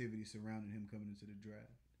negativity surrounding him coming into the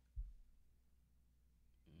draft?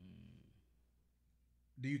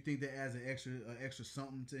 Do you think that adds an extra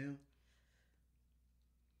something to him?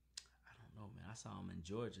 I don't know, man. I saw him in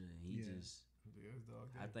Georgia, and he just.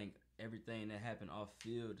 I think everything that happened off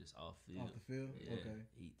field is off field. Off the field, yeah. Okay.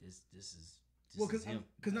 This is. Because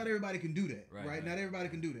not everybody can do that, right? Not everybody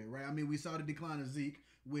right. can do that, right? I mean, we saw the decline of Zeke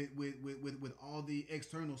with all the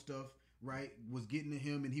external stuff, right? Was getting to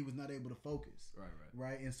him, and he was not able to focus,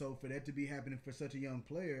 right? And so for that to be happening for such a young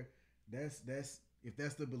player, that's if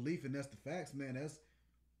that's the belief and that's the facts, man,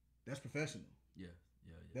 that's professional. Yeah.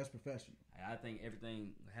 That's professional. I think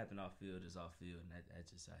everything happened off field is off field, and that's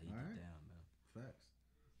just how he get down, man. Facts.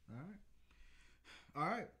 All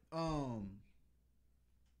right.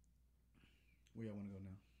 Where y'all want to go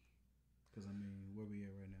now? Because I mean, where we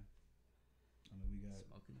at right now? I mean, we got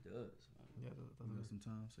smoking duds, man. Yeah, we got some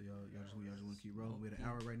time, so y'all just want to keep rolling. We're at an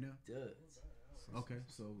hour right now. Duds. Okay,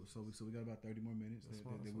 so we got about 30 more minutes that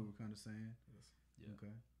we were kind of saying. Yeah.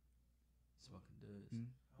 Okay. Smoking duds. I'm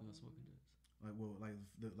not smoking duds.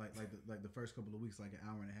 Like the first couple of weeks, like an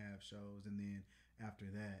hour and a half shows, and then after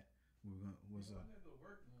that, we're gonna I gotta go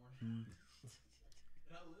work in the morning.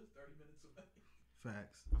 And I live 30 minutes away.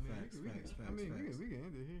 Facts. I mean, facts. we can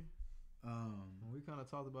end it here. We kind of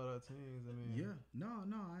talked about our teams. I mean, yeah, no, I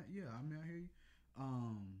mean, I hear you.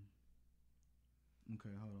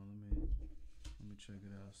 Okay, hold on, let me check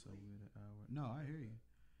it out. So we're at an hour. No, I hear you.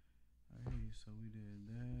 So we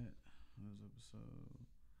did that. That was episode.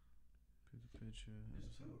 Pick the picture.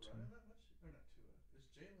 Is Tua Episode 2. running that much? Or not Tua. Is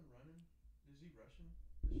Jalen running? Is he rushing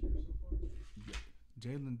this year so far?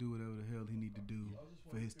 Jalen do whatever the hell he need to do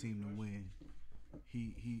for his team to win.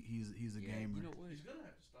 He's a gamer. You know what? He's gonna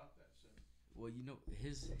have to stop that soon. Well, you know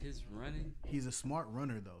his running. He's a smart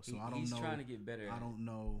runner though, so I don't know. He's trying to get better. I don't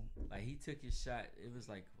know. Like he took his shot. It was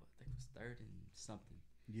like I think it was 3rd and something.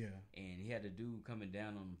 Yeah. And he had a dude coming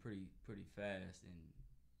down on him pretty fast, and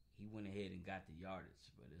he went ahead and got the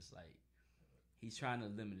yardage. But it's like he's trying to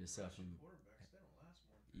limit himself from. Quarterbacks, they don't last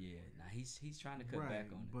more. Yeah, now he's trying to cut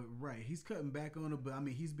back on it. But he's cutting back on it. But I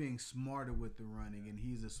mean, he's being smarter with the running, and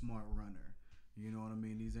he's a smart runner. You know what I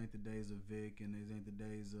mean? These ain't the days of Vic, and these ain't the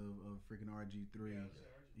days of freaking RG3. Yeah,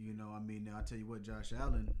 you know, I mean, now I tell you what, Josh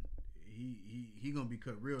Allen, he gonna be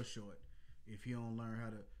cut real short if he don't learn how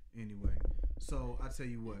to. Anyway, so I tell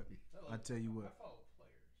you what. I follow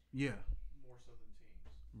players. Yeah. More so than teams.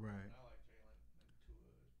 Right. And I like Jalen and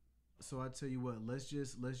Tua. So I tell you what, let's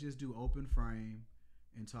just do open frame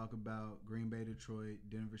and talk about Green Bay, Detroit,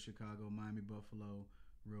 Denver, Chicago, Miami, Buffalo,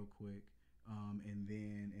 real quick, and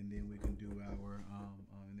then we can do our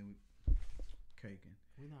and then we caking.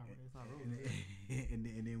 We're not. It's not and, rolling.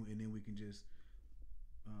 and then we can just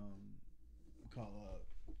call out.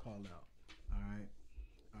 All right.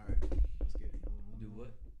 Let's get it. Do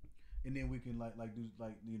what? And then we can do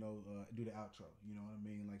the outro. You know what I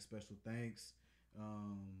mean? Like special thanks,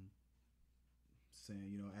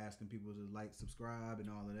 saying asking people to like, subscribe, and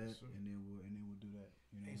all of that. Sure. And then we'll do that.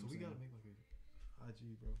 You know. Hey, so we gotta make like a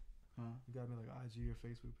IG, bro. Huh? We gotta make like an IG or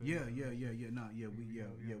Facebook page. Yeah.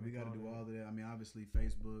 We gotta do all of that. I mean, obviously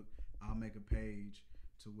Facebook. I'll make a page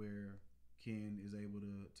to where Ken is able to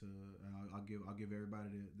I'll give everybody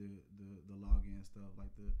the login stuff, like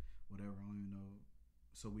the whatever, I don't even know,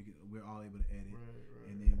 so we're all able to edit, right.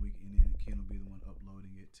 And then Ken will be the one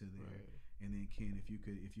uploading it to there, right. And then Ken, if you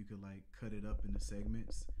could like cut it up into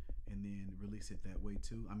segments and then release it that way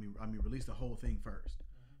too. I mean release the whole thing first,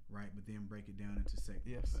 right? But then break it down into segments.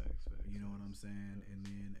 Yeah, facts. You know what I'm saying? Facts.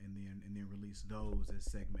 And then release those as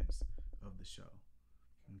segments of the show.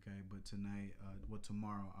 Okay, but tonight,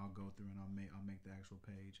 tomorrow I'll go through and I'll make the actual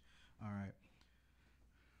page. All right.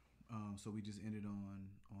 So we just ended on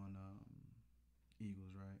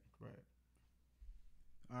Eagles, right? Right.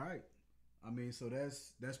 All right. I mean, so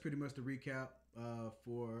that's pretty much the recap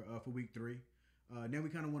for week 3. Now we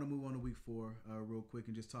kind of want to move on to week 4 real quick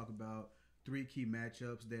and just talk about 3 key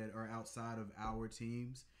matchups that are outside of our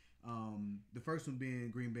teams. The first one being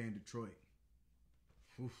Green Bay and Detroit.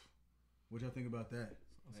 Oof. What y'all think about that?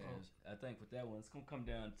 Man, I think with that one, it's gonna come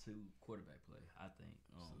down to quarterback play. I think.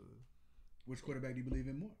 Which quarterback do you believe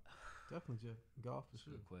in more? Definitely Jared Goff for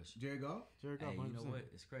sure. Good question. Jared Goff. Hey, you know what?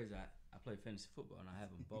 It's crazy. I play fantasy football and I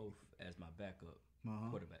have them both as my backup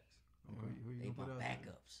quarterbacks. Okay. Who you they put my out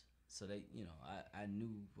backups. So they, I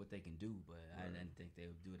knew what they can do, but I didn't think they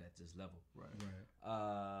would do it at this level. Right.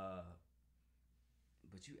 Right.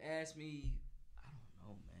 But you asked me, I don't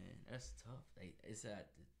Oh man, that's tough. It's that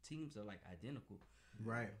the teams are like identical.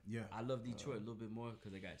 Right. Yeah. I love Detroit a little bit more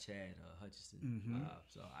because they got Chad Hutchinson. Mhm.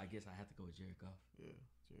 So I guess I have to go with Jared Goff. Yeah,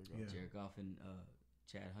 Jared Yeah. Goff. Jared Goff and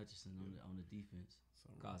Chad Hutchinson on the defense,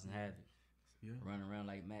 Something causing havoc, Yeah. running around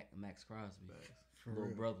like Max Crosby, Facts. For little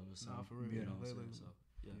real. brother or something. Nah, for real. You know what They I'm saying? look- So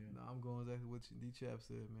yeah. Yeah. Nah, I'm going exactly what D Chap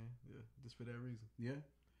said, man. Yeah, just for that reason. Yeah.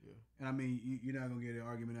 Yeah. And I mean, you're not gonna get an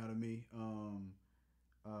argument out of me.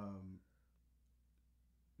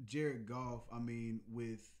 Jared Goff. I mean,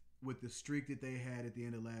 with the streak that they had at the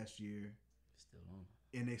end of last year, Still on.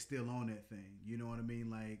 and they still on that thing. You know what I mean?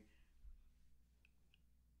 Like,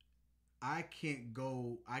 I can't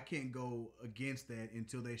go against that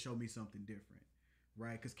until they show me something different,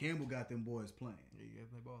 right? Because Campbell got them boys playing. Yeah, you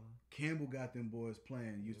got that ball. Campbell got them boys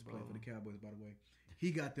playing. He used to play for the Cowboys, by the way.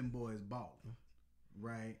 He got them boys balling,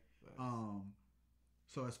 right?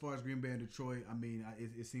 So as far as Green Bay and Detroit, I mean,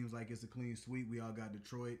 it seems like it's a clean sweep. We all got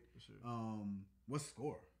Detroit. For sure. What's the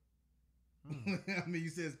score? I mean, you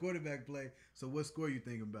said it's quarterback play. So what score you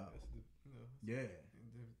thinking about? That's the, Yeah.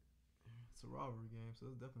 It's a rivalry game, so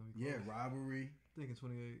it's definitely Yeah, close. rivalry. Thinking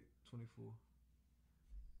 28-24.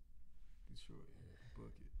 Detroit.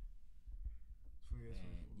 Book it. 28-24.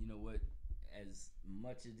 And you know what? As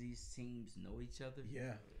much as these teams know each other,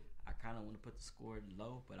 Yeah. I kind of want to put the score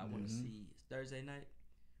low, but I want to see it's Thursday night.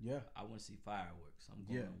 Yeah. I want to see fireworks. I'm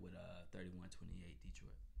going with 31-28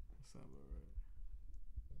 Detroit. That sounds about right.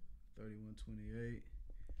 31-28.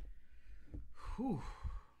 Whew.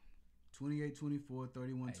 28-24,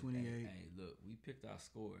 31-28. Hey, look, we picked our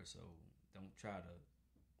score, so don't try to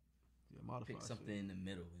Yeah, modify pick something shit. in the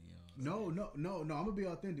middle. You know. No. I'm gonna be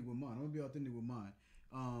authentic with mine.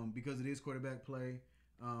 Because it is quarterback play.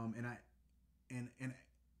 I'm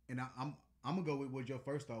gonna go with what your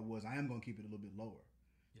first thought was. I am gonna keep it a little bit lower.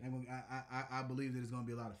 Yeah. I believe that there's gonna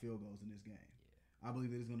be a lot of field goals in this game. Yeah. I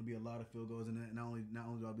believe that there's gonna be a lot of field goals, and not only do I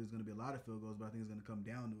believe there's gonna be a lot of field goals, but I think it's gonna come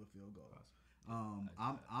down to a field goal.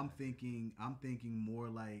 I'm thinking more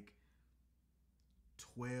like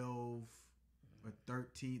 12 or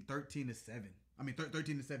 13 to 7. I mean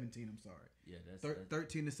 13 to 17. I'm sorry. Yeah, that's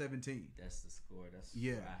 13 to 17. That's the score. That's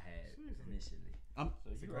Yeah. what I had initially. It's a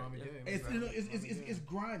you're right, grimy yeah. game. It's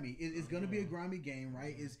grimy. It's gonna be a grimy game,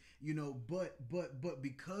 right? Is but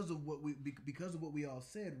because of what we all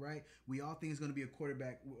said, right? We all think it's gonna be a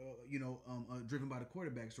quarterback, driven by the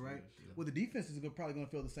quarterbacks, right? Yeah. Well, the defense is probably gonna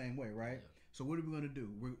feel the same way, right? Yeah. So what are we gonna do?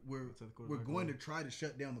 We're going to try to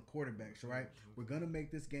shut down the quarterbacks, right? We're gonna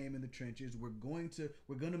make this game in the trenches. We're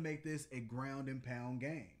gonna make this a ground and pound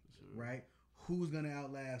game, right? Who's gonna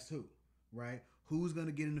outlast who, right? Who's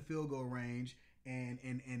gonna get in the field goal range and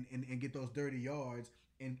get those dirty yards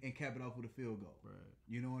and cap it off with a field goal. Right.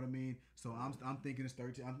 You know what I mean? So I'm thinking it's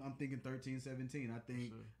 13. I'm thinking 13-17.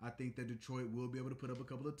 I think that Detroit will be able to put up a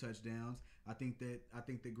couple of touchdowns. I think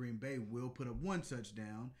that Green Bay will put up one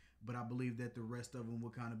touchdown, but I believe that the rest of them will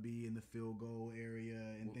kind of be in the field goal area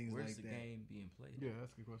and things like that. Where's the game being played? Yeah,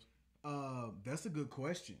 that's a good question. That's a good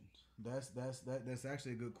question. That's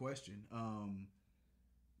actually a good question.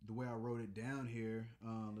 The way I wrote it down here,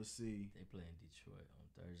 let's see. They play in Detroit on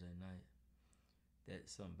Thursday night.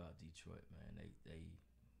 That's something about Detroit, man. They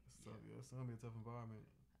It's tough, yeah. It's gonna be a tough environment.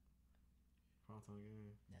 Primetime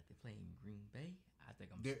game. now they play in Green Bay. I think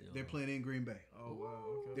They're playing in Green Bay. Oh wow,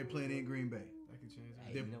 okay. They're playing in Green Bay. That could change.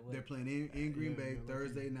 Hey, They're, you know what? they're playing in Green Bay yeah,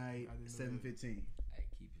 Thursday night, I didn't know that. 7:15. Hey,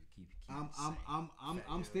 keep it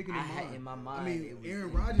I'm sticking I to had mine. in my I mind. mean, it was Aaron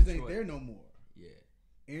in Rodgers ain't Detroit. there no more.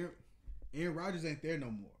 Yeah. Aaron Rodgers ain't there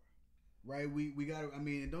no more. Right? We got. I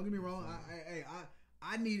mean, don't get me wrong.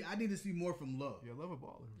 I need to see more from Love. Yeah, love a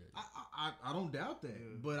baller. I don't doubt that,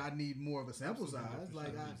 Yeah. but I need more of a sample Absolutely, size. for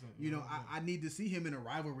Like sure, I, 100%, you know, 100%. I need to see him in a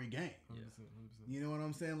rivalry game. 100%. You know what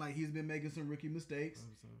I'm saying? Like he's been making some rookie mistakes 100%.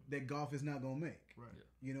 that golf is not gonna make. Right. Yeah.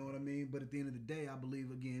 You know what I mean? But at the end of the day, I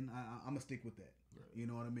believe again. I'm gonna stick with that. Right. You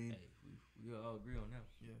know what I mean? Hey, we all agree on that.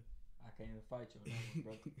 Yeah. I can't even fight you on that one,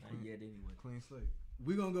 bro. Not yet, anyway. Clean slate.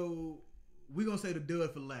 We're gonna say the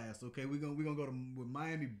dud for last. Okay, we're gonna go with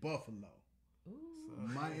Miami Buffalo.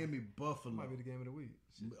 Miami Buffalo. Might be the game of the week.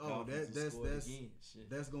 Oh,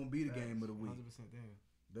 that's gonna be the game of the week. 100% damn.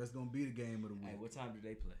 That's gonna be the game of the week. Hey, what time do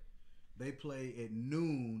they play? They play at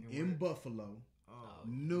noon And in where? Buffalo Oh,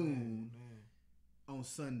 noon. Man. on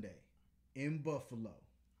Sunday in Buffalo.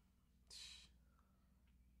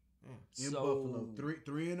 Damn. In Buffalo,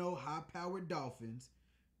 3-0 high-powered Dolphins,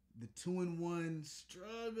 the 2-1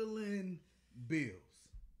 struggling Bills.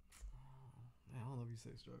 Man, I don't know if you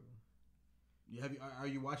say struggle. Are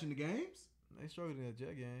you watching the games? They struggled in that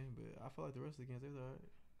Jet game, but I feel like the rest of the games, they're all right.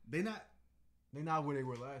 They not. They're not where they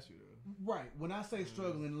were last year, though. Right. When I say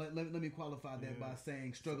struggling, let me qualify that by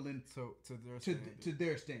saying struggling to their to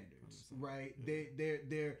their standards. Right.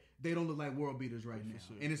 Yeah. They don't look like world beaters right now,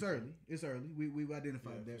 sure, and it's early. It's early. We've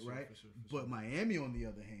identified that, right? For sure. But Miami, on the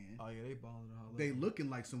other hand, they balling the hell. They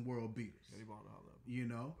looking like some world beaters. Yeah, they balling the hell up.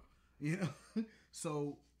 You know.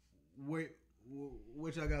 So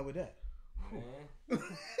what y'all got with that?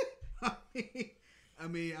 I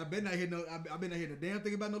mean, I bet not hear no. I bet not hear the damn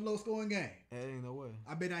thing about no low scoring game. That ain't no way.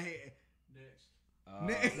 I bet not hear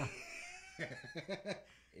Next.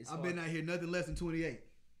 I bet not hear nothing less than 28.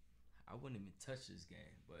 I wouldn't even touch this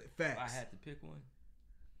game, but Facts. if I had to pick one,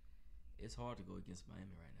 it's hard to go against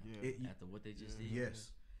Miami right now. After what they just did.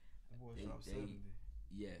 Yes.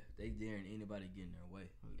 They daring anybody get in their way.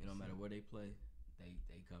 No matter where they play,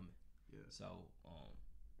 they coming. Yeah. So,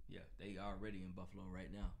 they already in Buffalo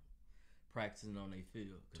right now, practicing on their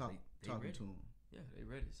field. Talking ready. to them. Yeah, they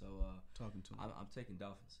ready. So, talking to them. I'm taking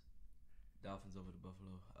Dolphins. Dolphins over the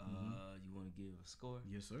Buffalo. You want to give a score?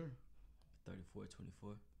 Yes, sir.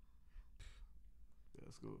 34-24. Yeah,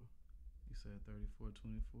 that's good. You said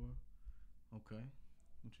 34-24. Okay.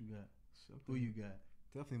 What you got? Something. Who you got?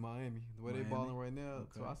 Definitely Miami. The way they balling right now,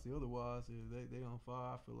 so I see otherwise. They on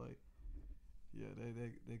fire. I feel like,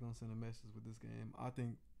 they gonna send a message with this game. I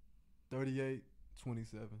think 38-27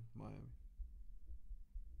 Miami.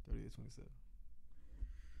 38-27.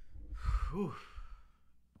 Whew.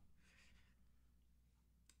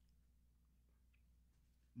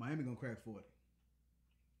 Miami gonna crack 40.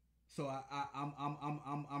 So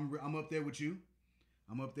I'm up there with you.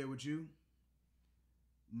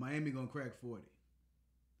 Miami gonna crack 40.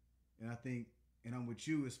 And I'm with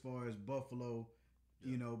you as far as Buffalo.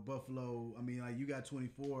 You know, Buffalo. I mean, like you got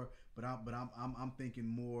 24, but I'm thinking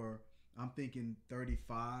more. I'm thinking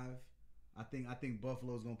 35. I think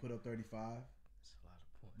Buffalo's gonna put up 35.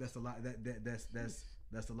 That's a lot of points.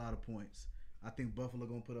 That's a lot of points. I think Buffalo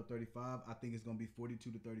gonna put up 35. I think it's gonna be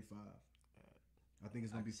 42-35. I think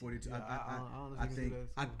it's gonna be 42. I think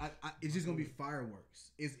it's just gonna be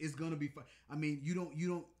fireworks. It's gonna be. I mean, you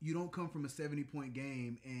don't come from a 70-point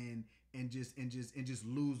game and just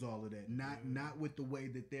lose all of that. Not with the way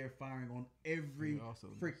that they're firing on every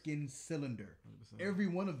freaking cylinder. 100%. Every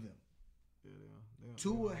one of them. Yeah,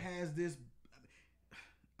 Tua has this.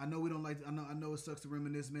 I know we don't like. I know it sucks to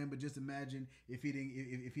reminisce, man. But just imagine if he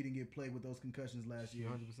didn't get played with those concussions last year.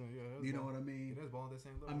 100%. Yeah, you know what I mean. That's ball that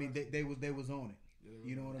same level. I mean, they was on it. Yeah,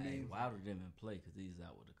 you know what I mean. Wilder didn't even play because he's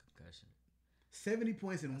out with a concussion. 70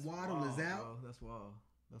 points and Waddle is out. Bro.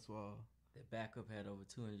 That's wild. Their backup had over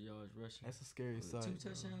 200 yards rushing. That's a scary sight. 2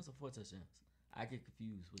 touchdowns or 4 touchdowns? I get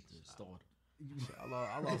confused with the starter.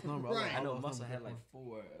 I lost number. Right. I know Muscle had like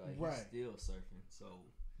 4. Like he's still surfing. So,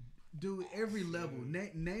 dude, every level.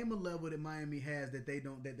 Name a level that Miami has that they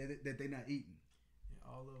don't that they not eating.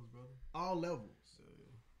 Yeah, all levels, brother. All levels.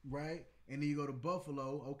 Right. And then you go to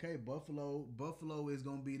Buffalo. Okay, Buffalo is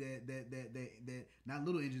gonna be that not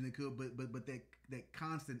little engine that could, but that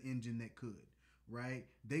constant engine that could. Right?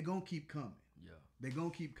 They gonna keep coming. Yeah. They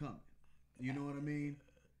gonna keep coming. You know what I mean?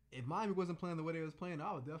 If Miami wasn't playing the way they was playing,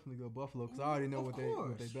 I would definitely go Buffalo because I already know what they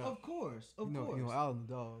got. Of course. You know, Allen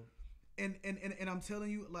the dog. And I'm telling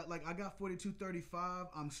you, like I got 42-35.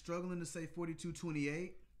 I'm struggling to say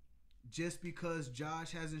 42-28. Just because Josh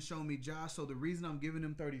hasn't shown me Josh. So the reason I'm giving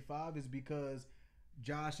him 35 is because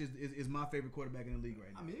Josh is my favorite quarterback in the league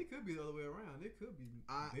right now. I mean, it could be the other way around. It could be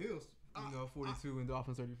Bills, 42 and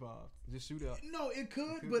Dolphins 35. Just shoot out. No, it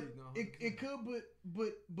could,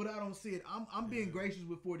 but I don't see it. I'm being gracious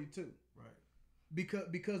with 42. Right.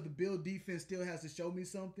 Because the Bill defense still has to show me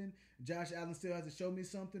something. Josh Allen still has to show me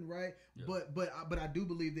something, right? Yeah. But I do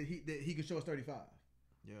believe that he can show us 35.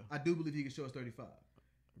 Yeah. I do believe he can show us 35.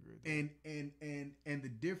 And the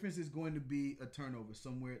difference is going to be a turnover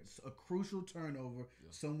somewhere, a crucial turnover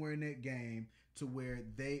somewhere in that game to where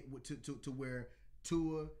to where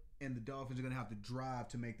Tua and the Dolphins are going to have to drive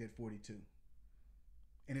to make that 42,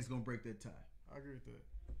 and it's going to break that tie. I agree with that.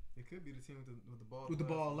 It could be the team with the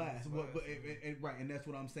ball last, right? And that's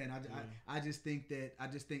what I'm saying. I just think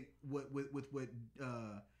what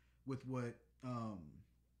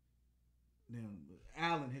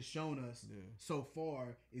Allen has shown us so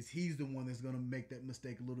far is he's the one that's going to make that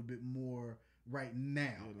mistake a little bit more right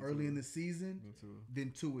now, early in the season,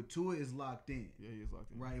 than Tua. Tua is locked in. Yeah, he is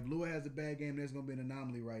locked in. Right. If Lua has a bad game, there's going to be an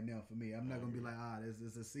anomaly right now for me. I'm not going to be like,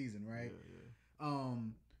 this is a season, right? Yeah.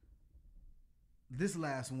 This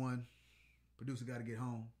last one, producer got to get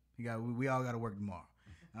home. We all got to work tomorrow.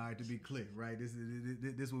 All right, to be clear, right? This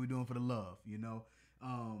is what we're doing for the love, you know.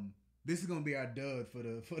 This is going to be our dud for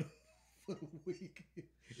the week.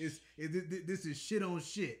 This is shit on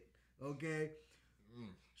shit. Okay.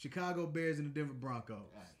 Chicago Bears and the Denver Broncos.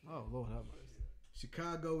 Oh Lord, have mercy.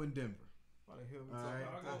 Chicago and Denver. Why the hell we All talking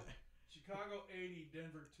right. about Chicago 80,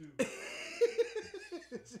 Denver 2.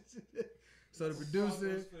 So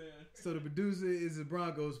the producer is a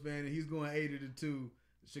Broncos fan, and he's going 80-2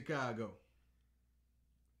 Chicago.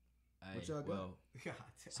 Hey, What y'all got? well, God,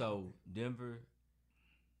 so Denver,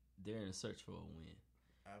 they're in a search for a win.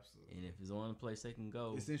 absolutely. And if it's the only place they can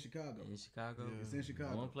go, It's in Chicago. in Chicago. Yeah. It's in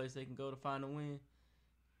Chicago. The one place they can go to find a win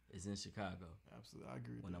is in Chicago. Absolutely, I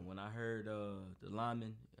agree with When that. when I heard the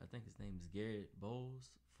lineman, I think his name is Garrett Bowles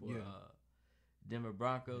for Yeah. Denver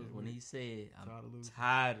Broncos, Yeah, when we he said, "I'm tired of losing."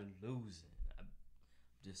 tired of losing. I'm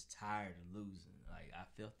just tired of losing." Like I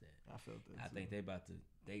felt that. I felt that. I too. think they about to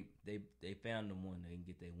they found them one they can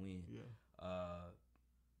get their win. Yeah.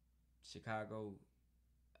 Chicago,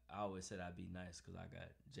 I always said I'd be nice because I got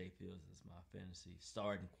Jay Fields as my fantasy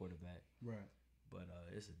starting quarterback. Right. But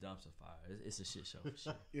it's a dumpster fire. It's a shit show for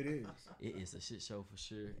sure. It is. It is a shit show for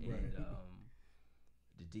sure. Right. And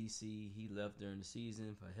the DC, he left during the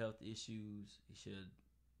season for health issues. He should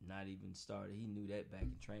not even started. He knew that back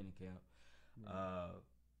in training camp.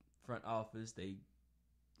 Front office, they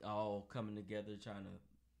all coming together trying to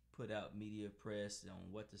put out media press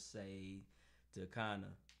on what to say to kind of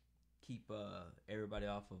keep everybody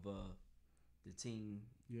off of the team,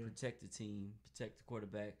 Yeah. protect the team, protect the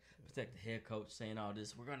quarterback, protect the head coach, saying all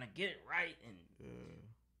this. We're gonna get it right and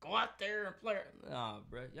go out there and play. Nah,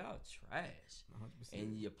 bro, y'all trash. 100%.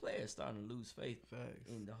 And your players starting to lose faith Facts.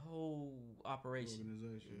 in the whole operation.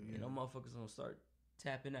 Organization. And them motherfuckers gonna start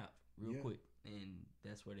tapping out real Yeah. quick, and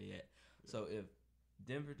that's where they at. So if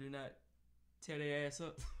Denver do not tear their ass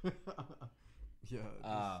up,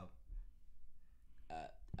 Yeah.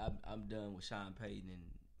 I'm done with Sean Payton and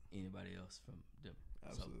anybody else from Denver.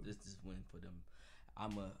 Absolutely. So this is win for them.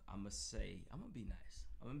 I'm gonna be nice.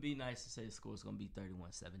 I'm gonna be nice and say the score's gonna be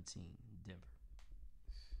 31-17 Denver.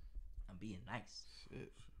 I'm being nice.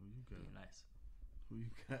 Shit. Who you got? Being nice. Who you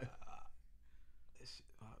got?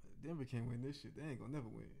 Denver can't win this shit. They ain't gonna never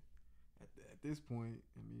win. At this point,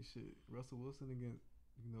 I mean, shit. Russell Wilson against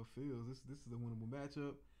Fields. This is a winnable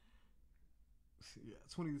matchup. Yeah,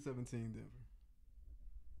 20-17 Denver.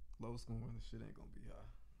 Low scoring. The shit ain't gonna be high.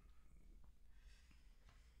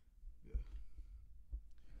 Yeah.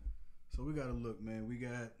 So we gotta look, man. We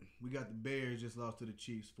got the Bears just lost to the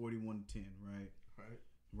Chiefs 41-10, right? Right.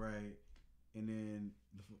 Right. And then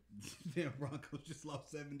the Broncos just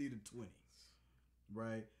lost 70-20.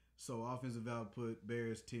 Right. So offensive output,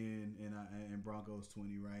 Bears 10 and Broncos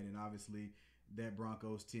 20, right? And obviously that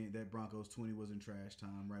Broncos 20 was in trash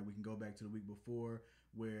time, right? We can go back to the week before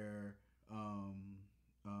where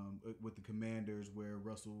with the Commanders where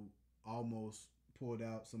Russell almost pulled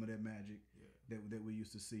out some of that magic that we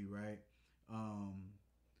used to see, right?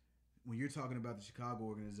 When you're talking about the Chicago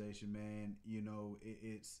organization, man, you know,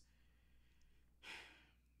 it's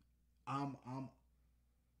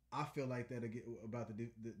I feel like that about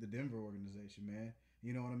the Denver organization, man.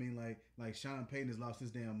 You know what I mean? Like Sean Payton has lost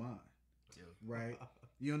his damn mind, right?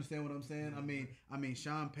 You understand what I'm saying? I mean,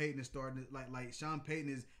 Sean Payton is starting to, like Sean Payton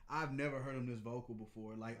is. I've never heard him this vocal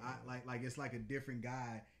before. Like like it's like a different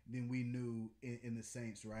guy than we knew in the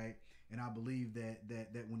Saints, right? And I believe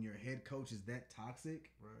that when your head coach is that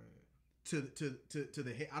toxic, Right. to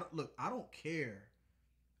the head. I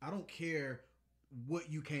don't care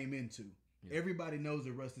what you came into. Yeah. Everybody knows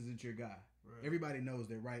that Russ isn't your guy. Right. Everybody knows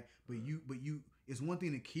that, right? But you it's one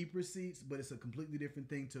thing to keep receipts, but it's a completely different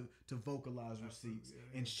thing to vocalize receipts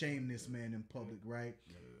and shame this man in public, right?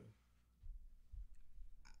 Yeah.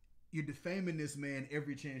 You're defaming this man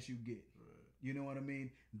every chance you get. Right. You know what I mean?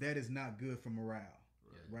 That is not good for morale,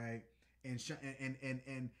 right? And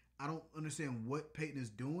I don't understand what Peyton is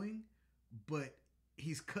doing, but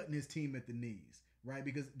he's cutting his team at the knees, right?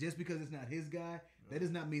 Because just because it's not his guy, that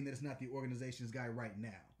does not mean that it's not the organization's guy right now,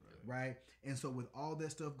 right? And so with all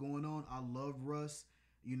that stuff going on, I love Russ.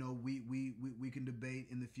 You know, we can debate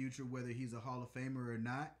in the future whether he's a Hall of Famer or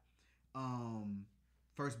not.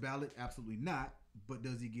 First ballot, absolutely not. But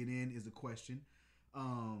does he get in is a question.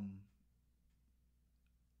 I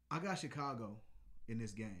got Chicago in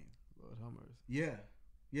this game. Lord have mercy. Yeah.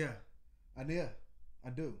 I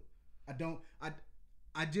do.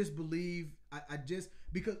 I just believe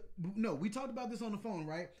because we talked about this on the phone,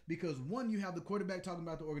 right? Because one, you have the quarterback talking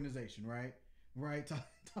about the organization, right?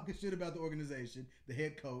 Talking shit about the organization, the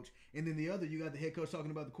head coach, and then the other, you got the head coach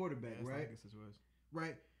talking about the quarterback, That's right? not a good situation.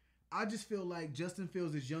 Right. I just feel like Justin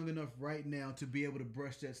Fields is young enough right now to be able to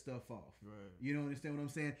brush that stuff off. Right. You know, understand what I'm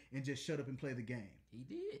saying? And just shut up and play the game. He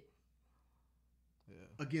did. Yeah.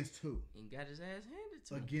 Against who? And got his ass handed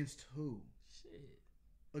to him. Against who? Shit.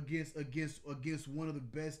 against one of the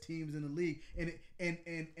best teams in the league,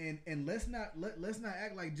 and let's not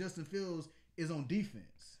act like Justin Fields is on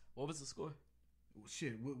defense. What was the score?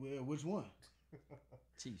 Shit, which one?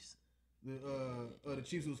 Chiefs. The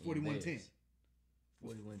Chiefs was 41-10.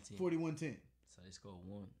 41-10. 41-10. So they scored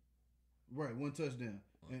one. Right, one touchdown,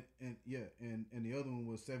 and the other one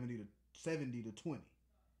was 70-20.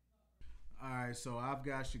 All right, so I've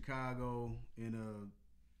got Chicago in a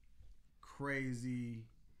crazy,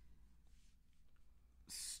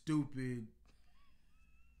 stupid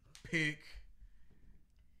pick.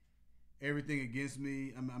 Everything against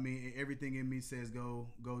me. I mean, everything in me says go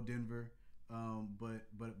Denver. But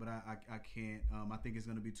I can't. I think it's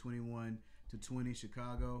going to be 21-20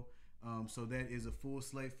 Chicago. So that is a full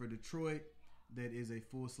slate for Detroit. That is a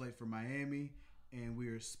full slate for Miami, and we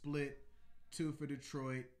are split 2 for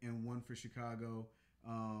Detroit and 1 for Chicago.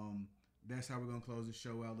 That's how we're going to close the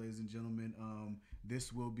show out, ladies and gentlemen.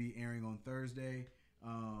 This will be airing on Thursday,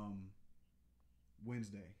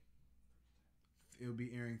 Wednesday. It'll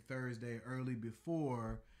be airing Thursday early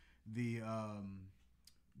before the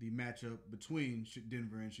matchup between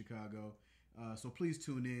Denver and Chicago. So please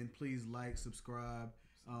tune in. Please like, subscribe.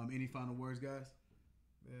 Any final words, guys?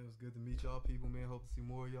 Man, it was good to meet y'all people, man. Hope to see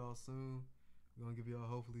more of y'all soon. We're going to give y'all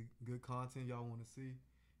hopefully good content y'all want to see.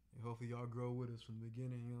 And hopefully y'all grow with us from the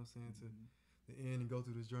beginning, you know what I'm saying, to the end and go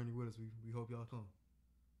through this journey with us. We hope y'all come.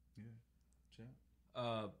 Yeah. Ciao.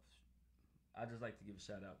 I'd just like to give a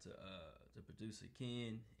shout out to the producer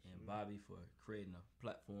Ken and Bobby for creating a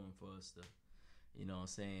platform for us to, you know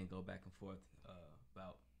what I'm saying, go back and forth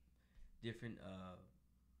about different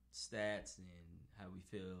stats and how we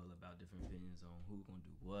feel about different opinions on who's going to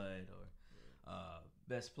do what, or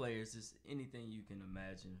best players, just anything you can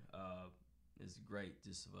imagine. It's great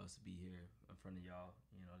just for us to be here in front of y'all,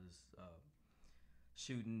 you know, just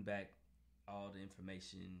shooting back all the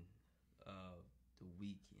information the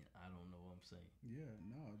week, I don't know what I'm saying. Yeah,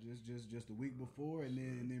 no, just the week before and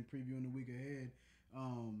then previewing the week ahead.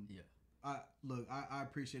 I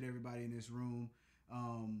appreciate everybody in this room.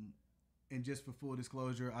 And just for full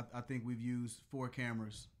disclosure, I think we've used 4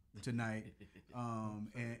 cameras tonight.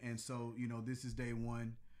 And so, you know, this is day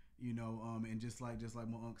 1, you know, and just like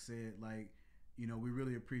my uncle said, like, you know, we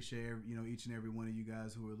really appreciate, you know, each and every one of you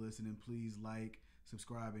guys who are listening. Please like,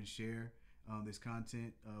 subscribe, and share this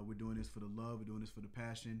content. We're doing this for the love. We're doing this for the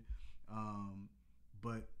passion.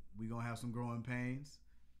 But we're going to have some growing pains.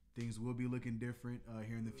 Things will be looking different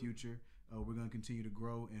here in the future. We're going to continue to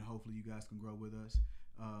grow, and hopefully you guys can grow with us.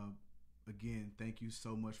 Again, thank you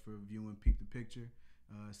so much for viewing Peep the Picture.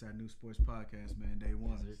 It's our new sports podcast, man. Day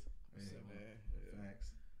 1. Yes, man.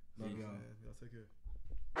 Facts. Love y'all. Y'all take care.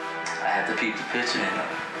 I had to peep the picture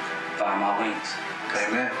and find my wings.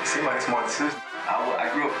 Hey, man, it seemed like a smart decision. I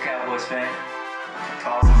grew up a Cowboys fan.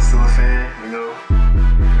 Tom's was still a fan, you know.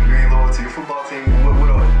 You ain't loyal to your football team. What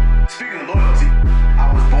are you? Speaking of loyalty,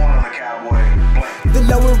 I was born on the Cowboy blanket. The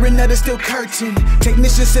lower end of the steel curtain.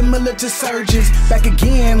 Technicians similar to surgeons. Back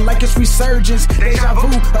again like it's resurgence. Deja vu,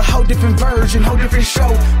 a whole different version, whole different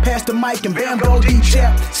show. Pass the mic and Bambo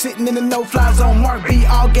D-Chap. Sitting in the no-fly zone, Mark B.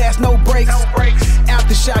 All gas, no brakes.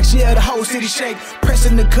 Aftershocks, yeah, the whole city shake.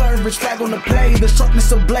 Pressing the coverage, flag on the play. The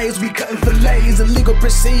sharpness of blades, we cutting fillets. Illegal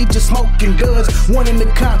procedure, smoking goods. One in the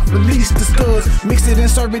cock, release the scuds. Mix it and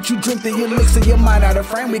serve it, you drink the elixir. Your mind out of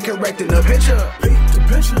frame, we correcting the picture. Peep the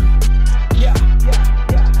picture. Yeah.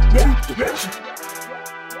 Peep the picture.